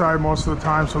work inside most of the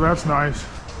time, so that's nice.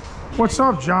 What's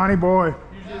up, Johnny boy?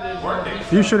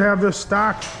 You should have this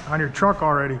stocked on your truck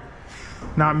already.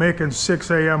 Not making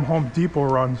 6 a.m. Home Depot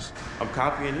runs. I'm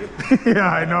copying you. Yeah,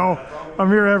 I know. I'm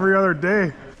here every other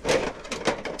day.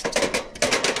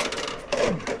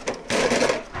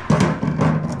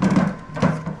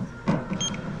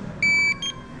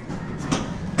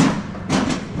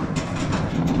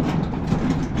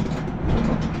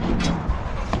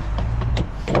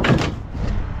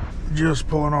 Just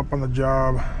pulling up on the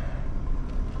job.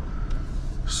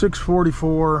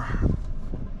 6:44.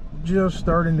 Just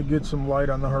starting to get some light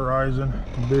on the horizon.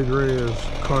 Big Ray is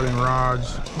cutting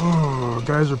rods. Oh,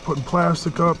 guys are putting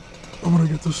plastic up. I'm gonna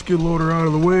get the skid loader out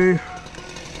of the way.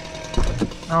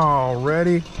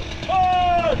 Already.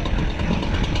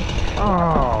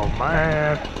 Oh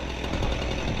man.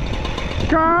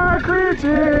 Concrete's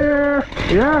here.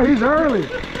 Yeah, he's early.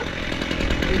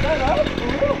 Is that up?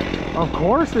 Of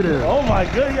course it is. Oh my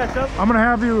goodness. I'm gonna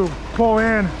have you pull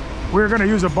in. We're gonna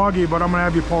use a buggy, but I'm gonna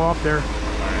have you pull up there.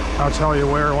 I'll tell you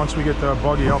where once we get the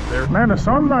buggy up there. Man, the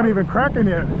sun's not even cracking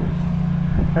yet.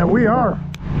 And we are.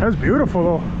 That's beautiful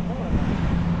though.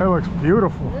 That looks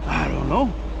beautiful. I don't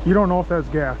know. You don't know if that's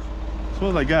gas. It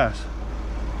smells like gas.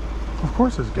 Of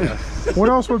course it's gas. What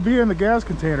else would be in the gas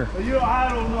container? I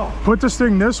don't know. Put this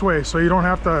thing this way so you don't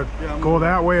have to go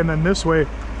that way and then this way.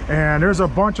 And there's a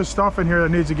bunch of stuff in here that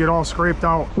needs to get all scraped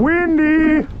out.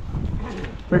 Windy!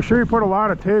 Make sure you put a lot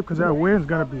of tape because that wind's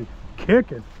gonna be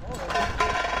kicking.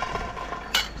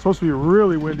 It's supposed to be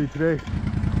really windy today.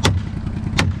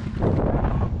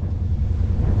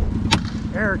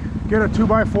 Eric, get a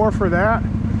 2x4 for that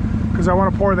because I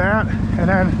want to pour that. And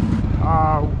then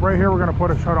right here we're gonna put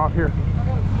a shut off here.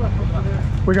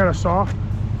 We got a saw.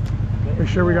 Make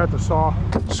sure we got the saw.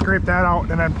 Scrape that out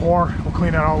and then pour. We'll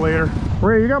clean that out later.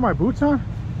 Ray, you got my boots on?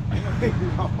 We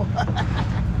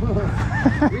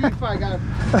probably got a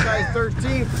size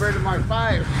 13 compared to my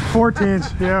 5.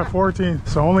 14s, yeah, 14.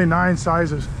 So only 9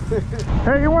 sizes.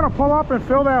 Hey, you want to pull up and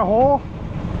fill that hole?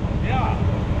 Yeah.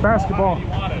 Basketball. You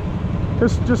want it?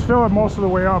 Just fill it most of the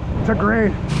way up to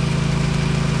grade.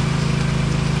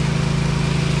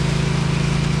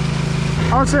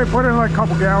 I would say put in like a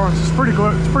couple gallons. It's pretty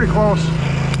good. It's pretty close.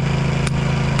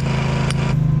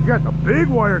 You got the big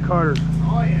wire cutters.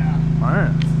 Oh yeah.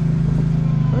 Man.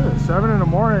 Look at it, 7 in the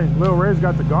morning. Little Ray's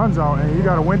got the guns out and you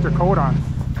got a winter coat on.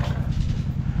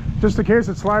 Just in case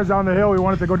it slides down the hill, we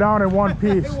want it to go down in one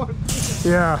piece.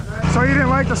 Yeah. So you didn't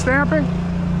like the stamping?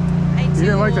 I do. You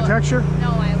didn't like the texture?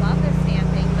 No, I love the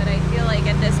stamping, but I feel like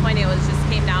at this point it was just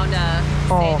came down to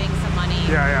saving some money.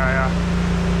 Yeah.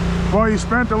 Well, you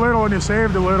spent a little and you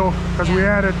saved a little because we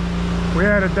added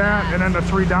that and then the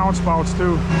 3 downspouts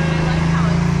too. I like how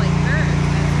it's like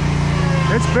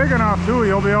curved. It's big enough too.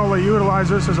 You'll be able to utilize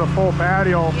this as a full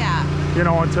patio. Yeah. You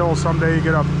know, until someday you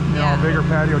get a a bigger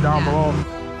patio down below.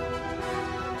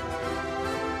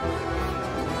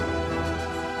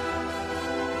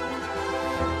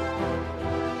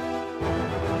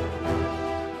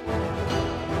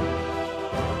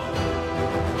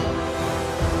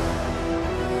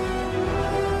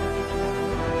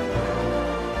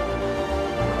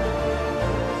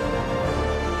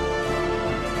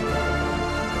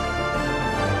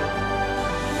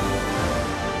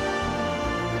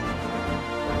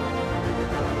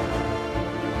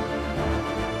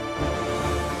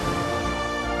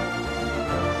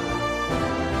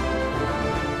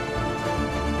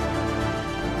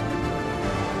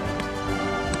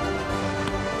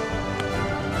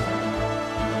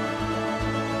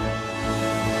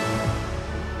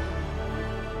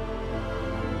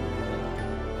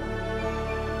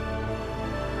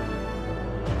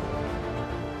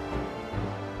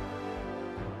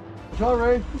 Tell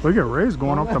Ray. Look at Ray's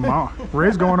going up the mountain.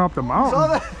 Ray's going up the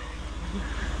mountain.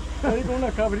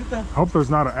 Hope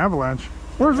there's not an avalanche.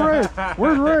 Where's Ray?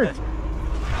 Where's Ray?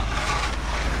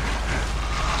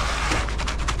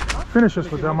 Finish this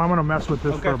with them. I'm gonna mess with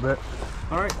this for a bit.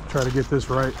 All right. Try to get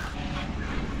this right.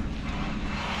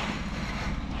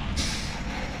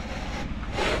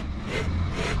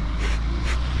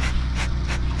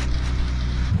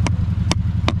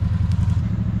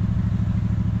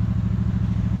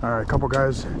 All right, a couple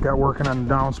guys got working on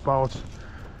the downspouts.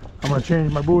 I'm gonna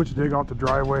change my boots, dig out the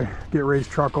driveway, get Ray's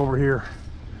truck over here,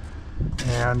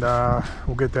 and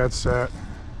we'll get that set.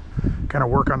 Kind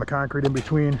of work on the concrete in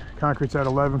between. Concrete's at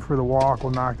 11 for the walk.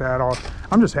 We'll knock that off.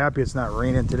 I'm just happy it's not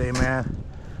raining today, man.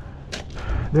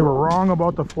 They were wrong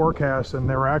about the forecast, and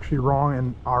they were actually wrong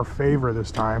in our favor this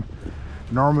time.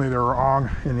 Normally they're wrong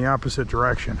in the opposite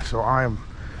direction, so I am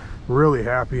really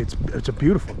happy. It's a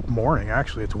beautiful morning.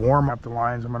 Actually, it's warm up the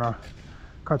lines. I'm gonna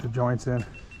cut the joints in.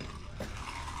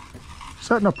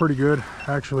 Setting up pretty good,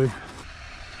 actually.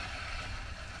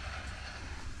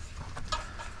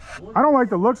 I don't like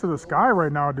the looks of the sky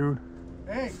right now, dude.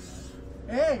 Hey,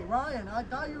 Ryan, I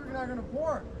thought you were not gonna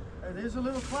pour. There's a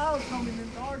little cloud coming in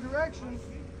our direction.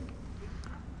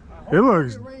 It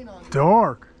looks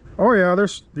dark. Oh yeah,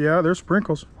 there's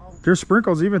sprinkles. There's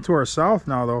sprinkles even to our south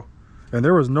now though. And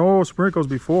there was no sprinkles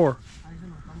before.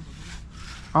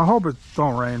 I hope it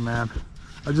don't rain, man.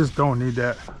 I just don't need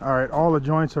that. All right, all the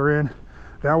joints are in.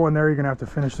 That one there, you're gonna have to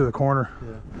finish to the corner.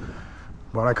 Yeah.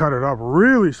 But I cut it up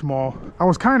really small. I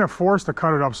was kind of forced to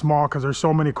cut it up small because there's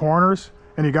so many corners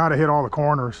and you gotta hit all the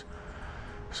corners.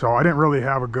 So I didn't really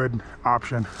have a good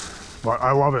option, but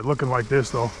I love it looking like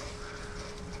this though.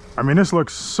 I mean, this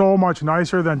looks so much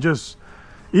nicer than just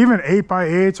even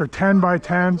 8x8s or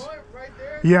 10x10s.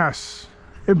 Yes,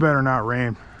 it better not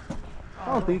rain. I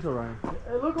don't think so, Ryan.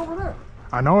 Hey, look over there.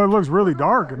 I know it looks really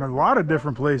dark in a lot of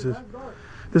different places.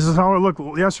 This is how it looked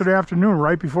yesterday afternoon,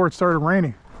 right before it started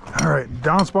raining. All right,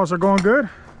 downspouts are going good.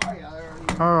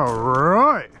 All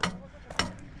right.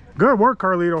 Good work,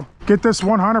 Carlito. Get this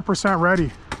 100%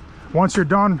 ready. Once you're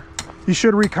done, you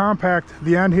should recompact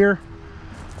the end here.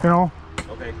 You know,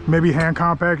 Okay. maybe hand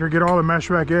compactor, get all the mesh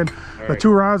back in. The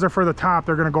 2 rods are for the top.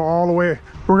 They're gonna go all the way.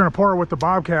 We're gonna pour it with the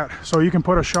Bobcat. So you can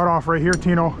put a shut off right here,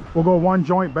 Tino. We'll go 1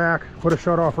 joint back, put a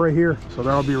shut off right here. So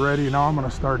that'll be ready. Now I'm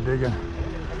gonna start digging.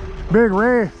 Big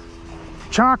Ray,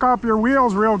 chalk up your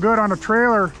wheels real good on the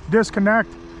trailer, disconnect.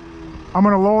 I'm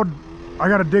gonna load, I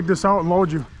gotta dig this out and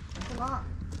load you.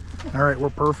 All right, we're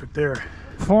perfect there.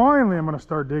 Finally, I'm gonna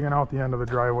start digging out the end of the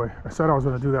driveway. I said I was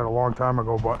gonna do that a long time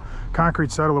ago, but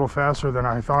concrete set a little faster than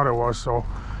I thought it was, so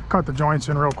cut the joints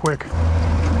in real quick.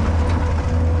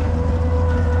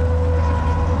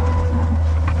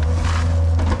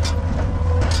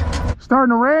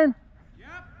 Starting to rain?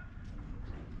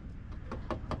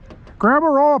 Grab a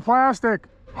roll of plastic.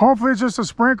 Hopefully it's just a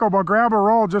sprinkle, but grab a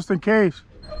roll just in case.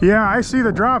 Yeah, I see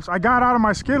the drops. I got out of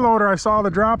my skid loader. I saw the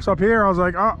drops up here. I was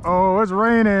like, uh-oh, it's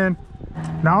raining.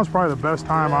 Now is probably the best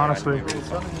time, honestly,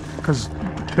 because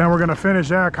then we're gonna finish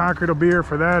that. Concrete will be here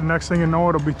for that. Next thing you know,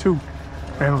 it'll be 2.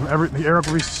 And Eric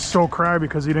will be so crabby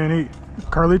because he didn't eat.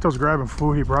 Carlito's grabbing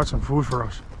food. He brought some food for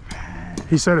us.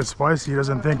 He said it's spicy. He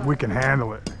doesn't think we can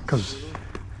handle it. Because,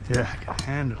 yeah. I can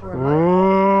handle it.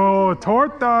 Oh,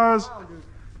 tortas.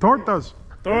 Tortas.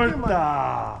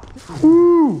 Torta.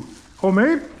 Ooh.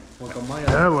 Homemade?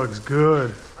 That looks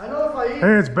good. I know if I eat.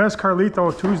 Hey, it's Best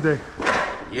Carlito Tuesday.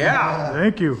 Yeah.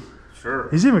 Thank you. Sure.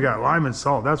 He's even got lime and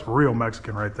salt. That's real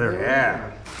Mexican right there.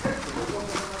 Yeah.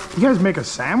 You guys make a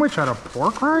sandwich out of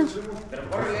pork rinds?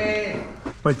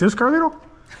 Like this, Carlito?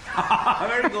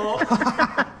 There you go.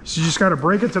 So you just got to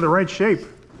break it to the right shape.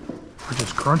 Or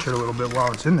just crunch it a little bit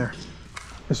while it's in there.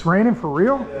 It's raining for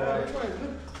real?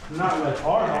 Not like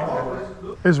hard.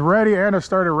 It's ready and it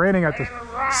started raining at the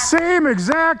same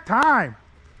exact time.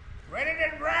 Ready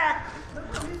to rock.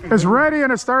 It's ready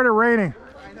and it started raining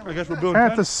I guess we're building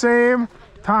at the same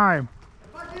time.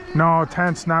 No,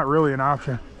 tent's not really an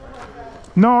option.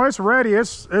 No, it's ready.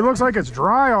 It looks like it's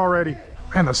dry already.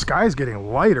 And the sky's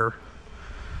getting lighter.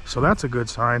 So that's a good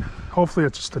sign. Hopefully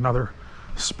it's just another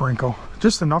sprinkle.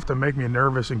 Just enough to make me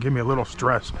nervous and give me a little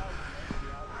stress.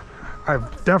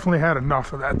 I've definitely had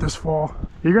enough of that this fall.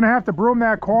 You're gonna have to broom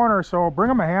that corner, so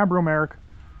bring him a hand broom, Eric,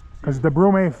 because the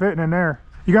broom ain't fitting in there.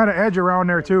 You got an edge around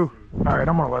there too. All right,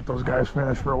 I'm gonna let those guys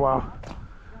finish for a while.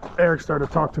 Eric started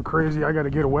to talk too crazy. I gotta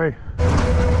get away.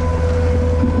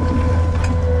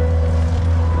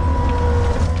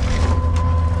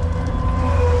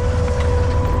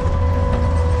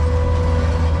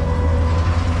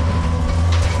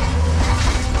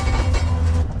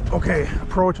 Okay,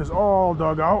 approach is all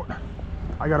dug out.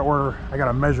 I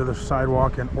gotta measure the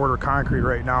sidewalk and order concrete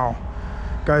right now.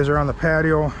 Guys are on the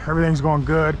patio, everything's going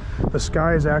good. The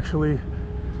sky is actually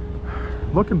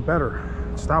looking better.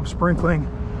 Stop sprinkling.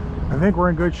 I think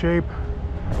we're in good shape.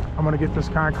 I'm gonna get this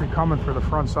concrete coming for the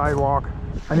front sidewalk.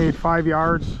 I need 5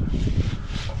 yards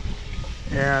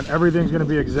and everything's gonna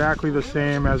be exactly the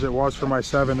same as it was for my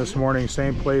 7 this morning.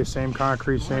 Same place, same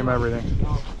concrete, same everything.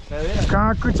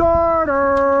 Concrete's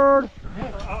ordered!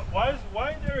 Why is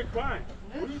Eric crying?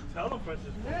 What do you tell him,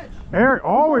 Francis? Eric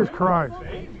always cries.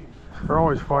 They're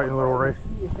always fighting, little Ray.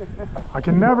 I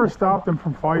can never stop them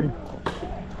from fighting.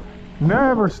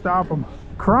 Never stop them.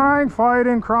 Crying,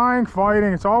 fighting, crying,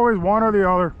 fighting. It's always one or the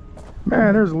other.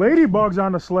 Man, there's ladybugs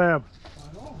on the slab.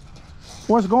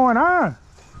 What's going on?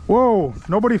 Whoa,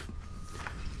 nobody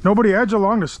edge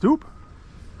along the stoop?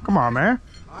 Come on, man.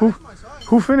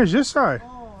 Who finished this side?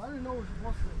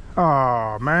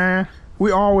 Oh, man.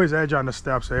 We always edge on the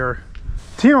steps, Eric.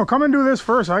 Tino, come and do this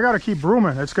first. I got to keep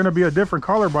brooming. It's going to be a different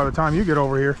color by the time you get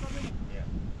over here.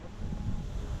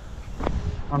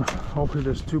 Hopefully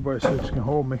this 2x6 can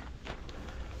hold me.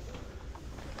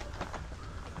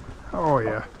 Oh,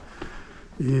 yeah.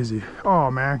 Easy. Oh,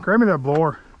 man. Grab me that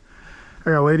blower.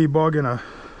 I got a ladybug and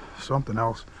something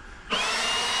else.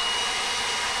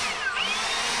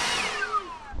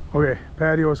 Okay,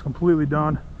 patio is completely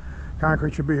done.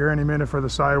 Concrete should be here any minute for the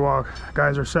sidewalk.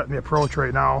 Guys are setting the approach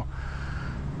right now.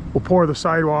 we'll pour the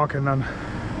sidewalk, and then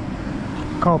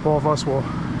a couple of us will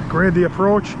grade the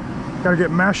approach. Got to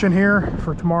get mesh in here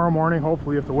for tomorrow morning,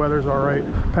 hopefully, if the weather's all right.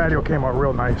 Patio came out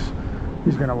real nice.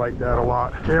 He's gonna like that a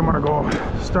lot. Okay, I'm gonna go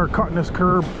start cutting this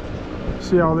curb,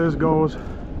 see how this goes.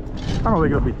 I don't think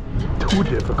it'll be too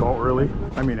difficult, really.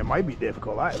 I mean, it might be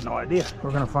difficult. I have no idea. We're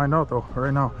gonna find out though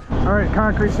right now. All right,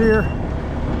 concrete's here.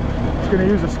 Just gonna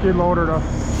use a skid loader to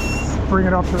bring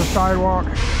it up to the sidewalk.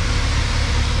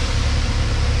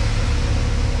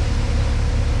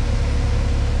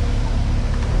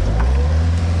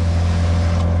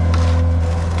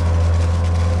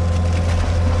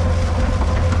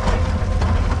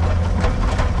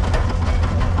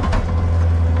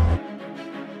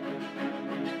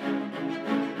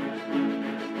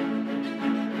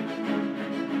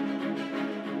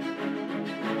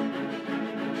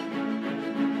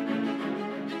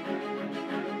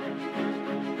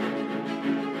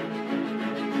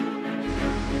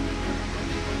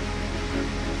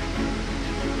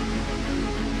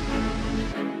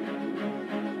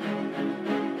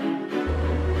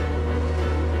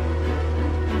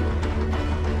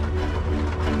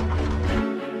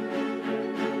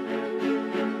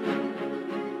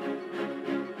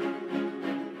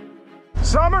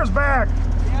 Summer's back.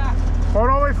 Yeah. But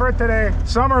only for today.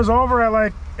 Summer's over at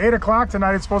like 8 o'clock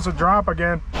tonight. It's supposed to drop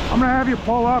again. I'm gonna have you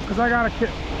pull up because I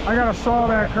gotta saw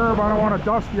that curb. I don't want to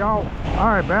dust you out. All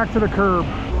right, back to the curb.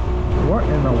 What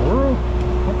in the world?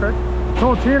 Okay.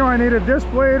 Told Tino I needed this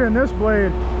blade and this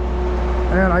blade,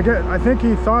 and I think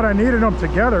he thought I needed them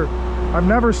together. I've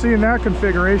never seen that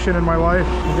configuration in my life.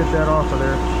 Get that off of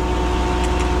there.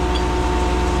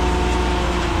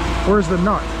 Where's the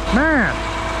nut? Man!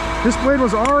 This blade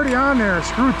was already on there,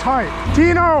 screwed tight.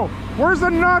 Tino, where's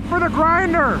the nut for the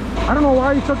grinder? I don't know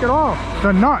why he took it off.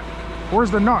 The nut,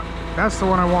 where's the nut? That's the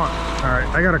one I want. All right,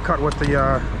 I gotta cut with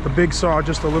the big saw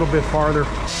just a little bit farther.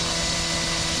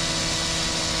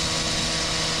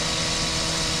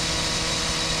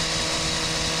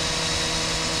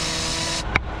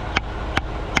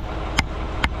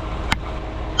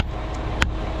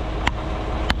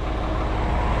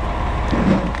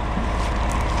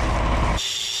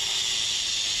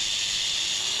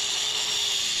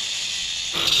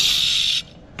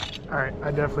 All right,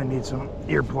 I definitely need some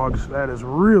earplugs. That is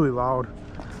really loud.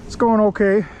 It's going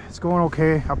okay. It's going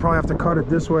okay. I'll probably have to cut it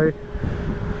this way,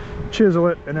 chisel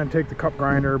it, and then take the cup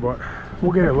grinder, but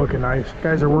we'll get it looking nice.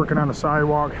 Guys are working on the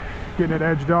sidewalk, getting it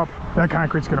edged up. That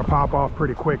concrete's gonna pop off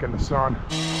pretty quick in the sun.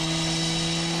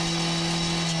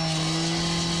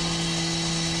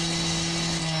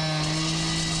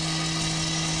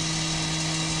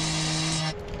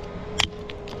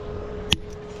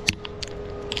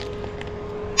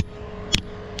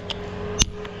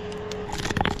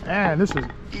 Man, this is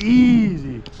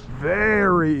easy,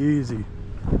 very easy.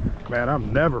 Man,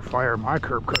 I'm never fired my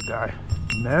curb cut guy.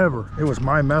 Never. It was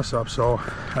my mess up, so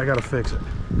I gotta fix it.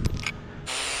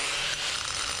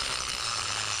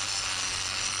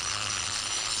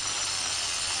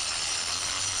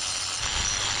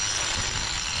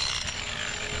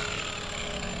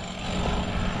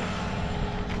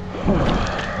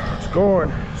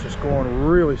 It's just going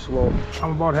really slow.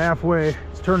 I'm about halfway.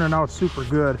 It's turning out super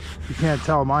good. You can't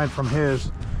tell mine from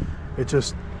his. It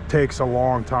just takes a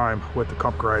long time with the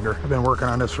cup grinder. I've been working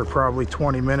on this for probably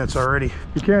 20 minutes already.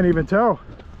 You can't even tell.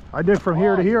 I did from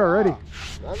here to here already.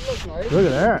 That looks nice. Look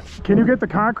at that. Can you get the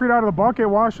concrete out of the bucket,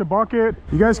 wash the bucket?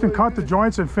 You guys can cut the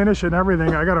joints and finish it and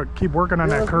everything. I gotta keep working on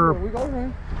that curb. We go,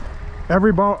 man.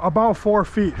 Every about 4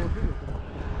 feet.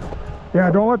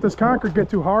 Yeah, don't let this concrete get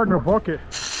too hard in the bucket.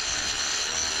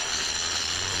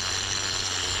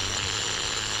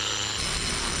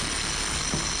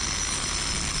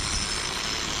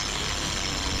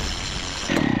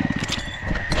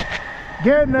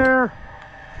 Getting there.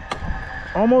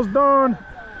 Almost done.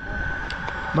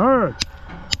 Man.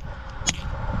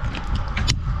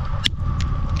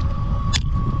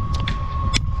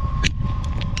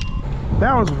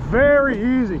 That was very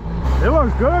easy. It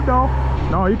looks good though.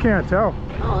 No, you can't tell.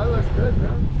 Oh, that looks good,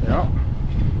 man. Yeah.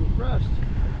 I'm impressed.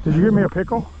 Did you give me a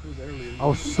pickle? I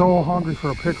was so hungry for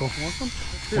a pickle.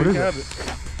 What is it?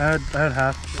 I had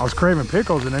half. I was craving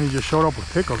pickles and then he just showed up with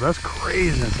pickles. That's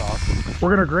crazy. That's awesome.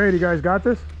 We're gonna grade. You guys got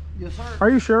this? Yes, sir. Are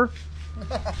you sure?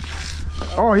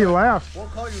 Oh, he laughed. We'll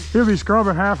call you. He'll be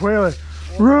scrubbing halfway like,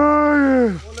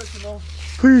 Ryan, We'll let you know.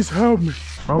 please help me.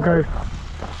 Okay.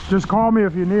 Just call me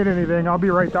if you need anything. I'll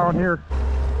be right down here.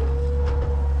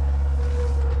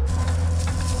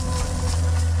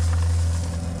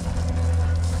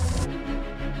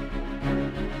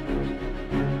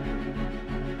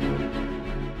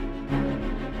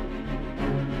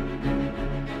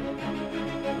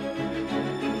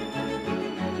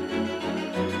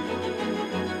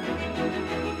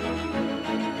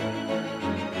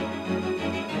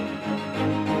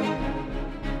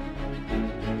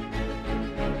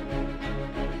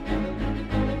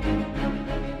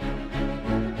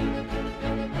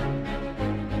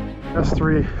 That's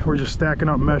 3. We're just stacking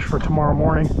up mesh for tomorrow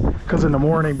morning, because in the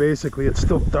morning basically it's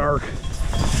still dark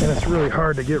and it's really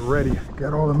hard to get ready.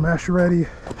 Got all the mesh ready,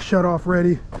 shut off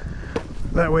ready.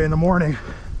 That way in the morning,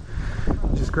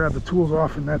 just grab the tools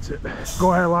off and that's it.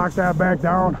 Go ahead, lock that back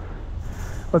down.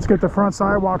 Let's get the front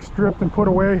sidewalk stripped and put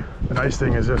away. The nice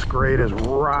thing is this grade is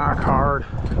rock hard.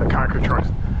 The concrete trucks,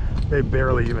 they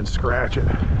barely even scratch it.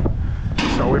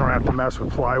 So we don't have to mess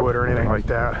with plywood or anything like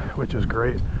that, which is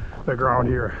great. The ground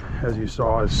here, as you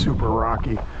saw, is super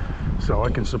rocky, so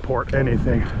it can support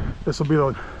anything. This will be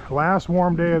the last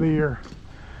warm day of the year.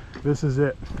 This is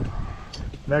it.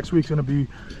 Next week's gonna be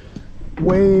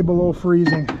way below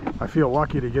freezing. I feel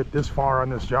lucky to get this far on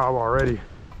this job already.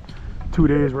 2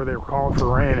 days where they were calling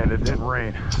for rain and it didn't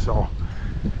rain. So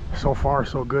far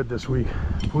so good this week.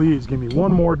 Please give me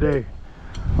one more day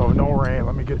of no rain.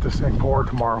 Let me get this thing poured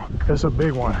tomorrow. It's a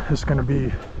big one. It's gonna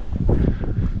be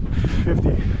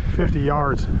 50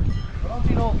 yards.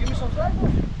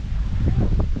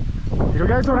 You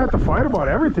guys don't have to fight about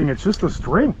everything. It's just a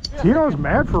string. Tino's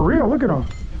mad for real. Look at him.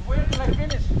 Wait till I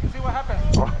finish. You see what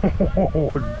happens.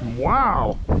 Oh,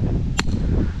 wow.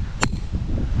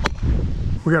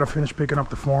 We got to finish picking up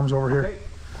the forms over here.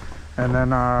 And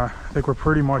then I think we're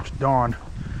pretty much done.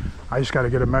 I just got to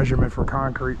get a measurement for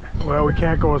concrete. Well, we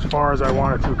can't go as far as I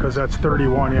wanted to because that's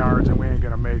 31 yards and we ain't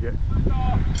going to make it.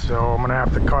 So I'm going to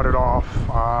have to cut it off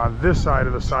this side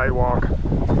of the sidewalk.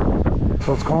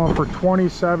 So it's calling for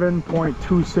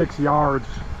 27.26 yards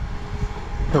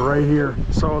to right here.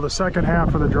 So the second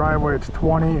half of the driveway, it's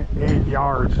 28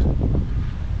 yards.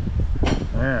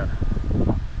 Man,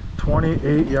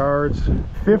 28 yards,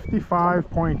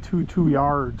 55.22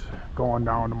 yards going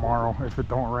down tomorrow if it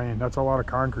don't rain. That's a lot of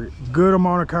concrete. Good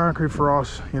amount of concrete for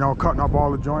us, you know, cutting up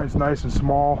all the joints nice and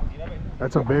small.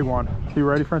 That's a big one. You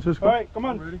ready, Francisco? All right, come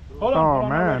on. Hold on. Oh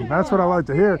man, that's what I like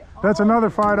to hear. That's another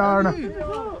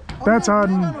 $5. That's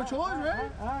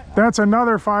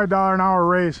another $5 an hour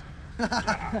raise.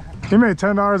 He made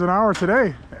 $10 an hour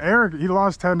today. Eric, he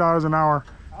lost $10 an hour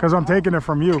because I'm taking it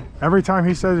from you. Every time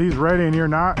he says he's ready and you're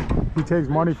not, he takes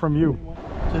money from you.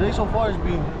 Today so far has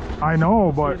been... I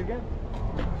know, but... See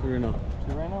right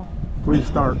now. Please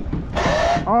start.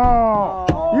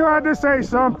 Oh, you had to say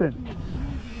something.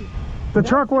 The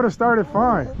truck would have started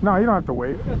fine. No, you don't have to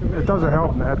wait. It doesn't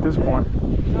help at this point.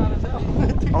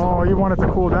 Oh, you want it to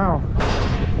cool down.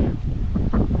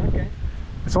 Okay.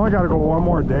 It's only got to go one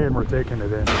more day and we're taking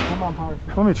it in. Come on, Power.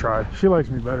 Let me try. She likes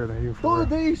me better than you. The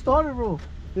day he started, bro.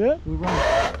 Yeah? We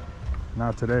run.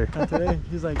 Not today. Not today.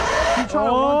 He's like, he tried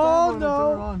one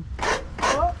time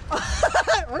no.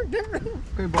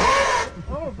 Okay, bro.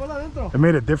 Oh, ponla adentro. It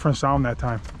made a different sound that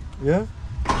time. Yeah?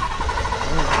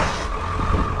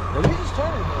 Let me just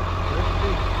turn it, bro.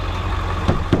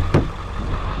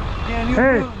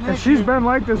 Hey, and she's been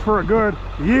like this for a good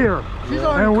year.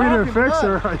 And we didn't fix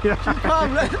her. Yeah. She's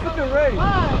calm. Look at Ray.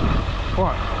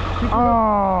 What?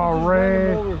 Oh,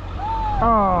 Ray.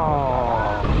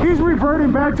 Oh. He's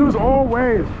reverting back to his old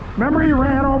ways. Remember he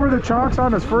ran over the trucks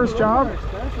on his first job?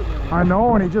 I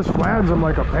know, and he just flattens them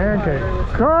like a pancake.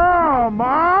 Come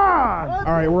on! All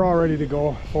right, we're all ready to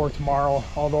go for tomorrow.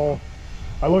 Although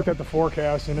I looked at the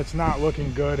forecast and it's not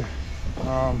looking good.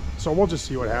 So we'll just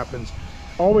see what happens.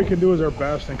 All we can do is our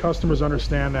best, and customers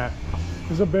understand that.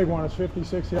 This is a big one. It's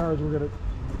 56 yards. We're gonna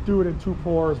do it in 2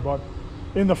 pours, but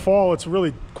in the fall it's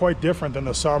really quite different than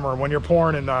the summer. When you're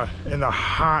pouring in the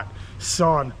hot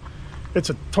sun, it's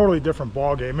a totally different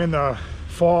ball game. In the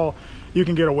fall, you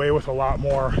can get away with a lot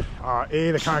more.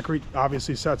 The concrete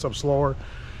obviously sets up slower,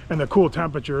 and the cool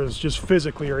temperatures just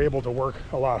physically are able to work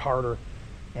a lot harder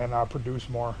and produce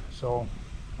more. So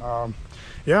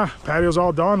yeah, patio's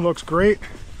all done, looks great.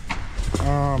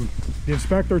 The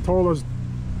inspector told us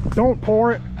don't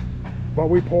pour it, but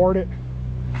we poured it.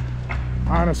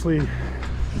 Honestly,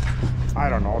 I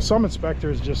don't know, some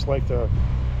inspectors just like to,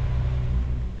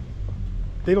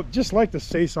 they just like to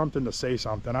say something to say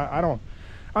something. I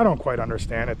don't quite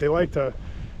understand it. They like to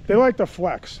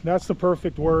flex. That's the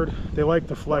perfect word. They like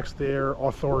to flex their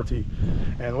authority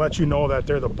and let you know that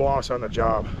they're the boss on the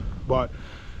job. But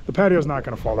the patio's not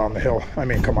going to fall down the hill. I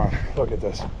mean, come on, look at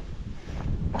this.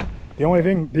 The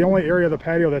only area of the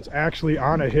patio that's actually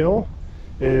on a hill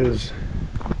is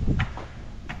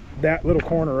that little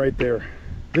corner right there.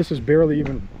 This is barely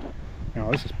even, you know,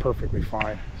 this is perfectly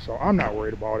fine. So I'm not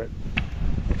worried about it.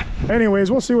 Anyways,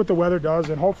 we'll see what the weather does,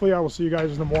 and hopefully I will see you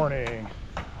guys in the morning.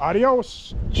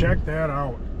 Adios. Check that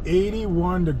out.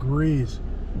 81 degrees.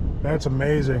 That's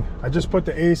amazing. I just put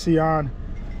the AC on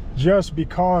just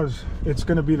because it's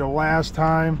going to be the last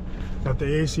time that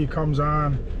the AC comes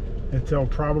on until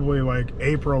probably like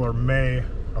April or May.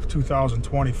 of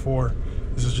 2024.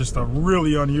 This is just a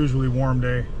really unusually warm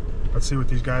day. Let's see what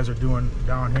these guys are doing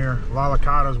down here. La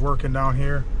Licata's working down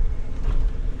here.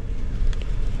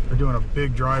 They're doing a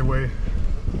big driveway.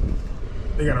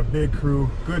 They got a big crew,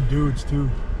 good dudes too.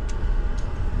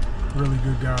 Really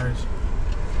good guys.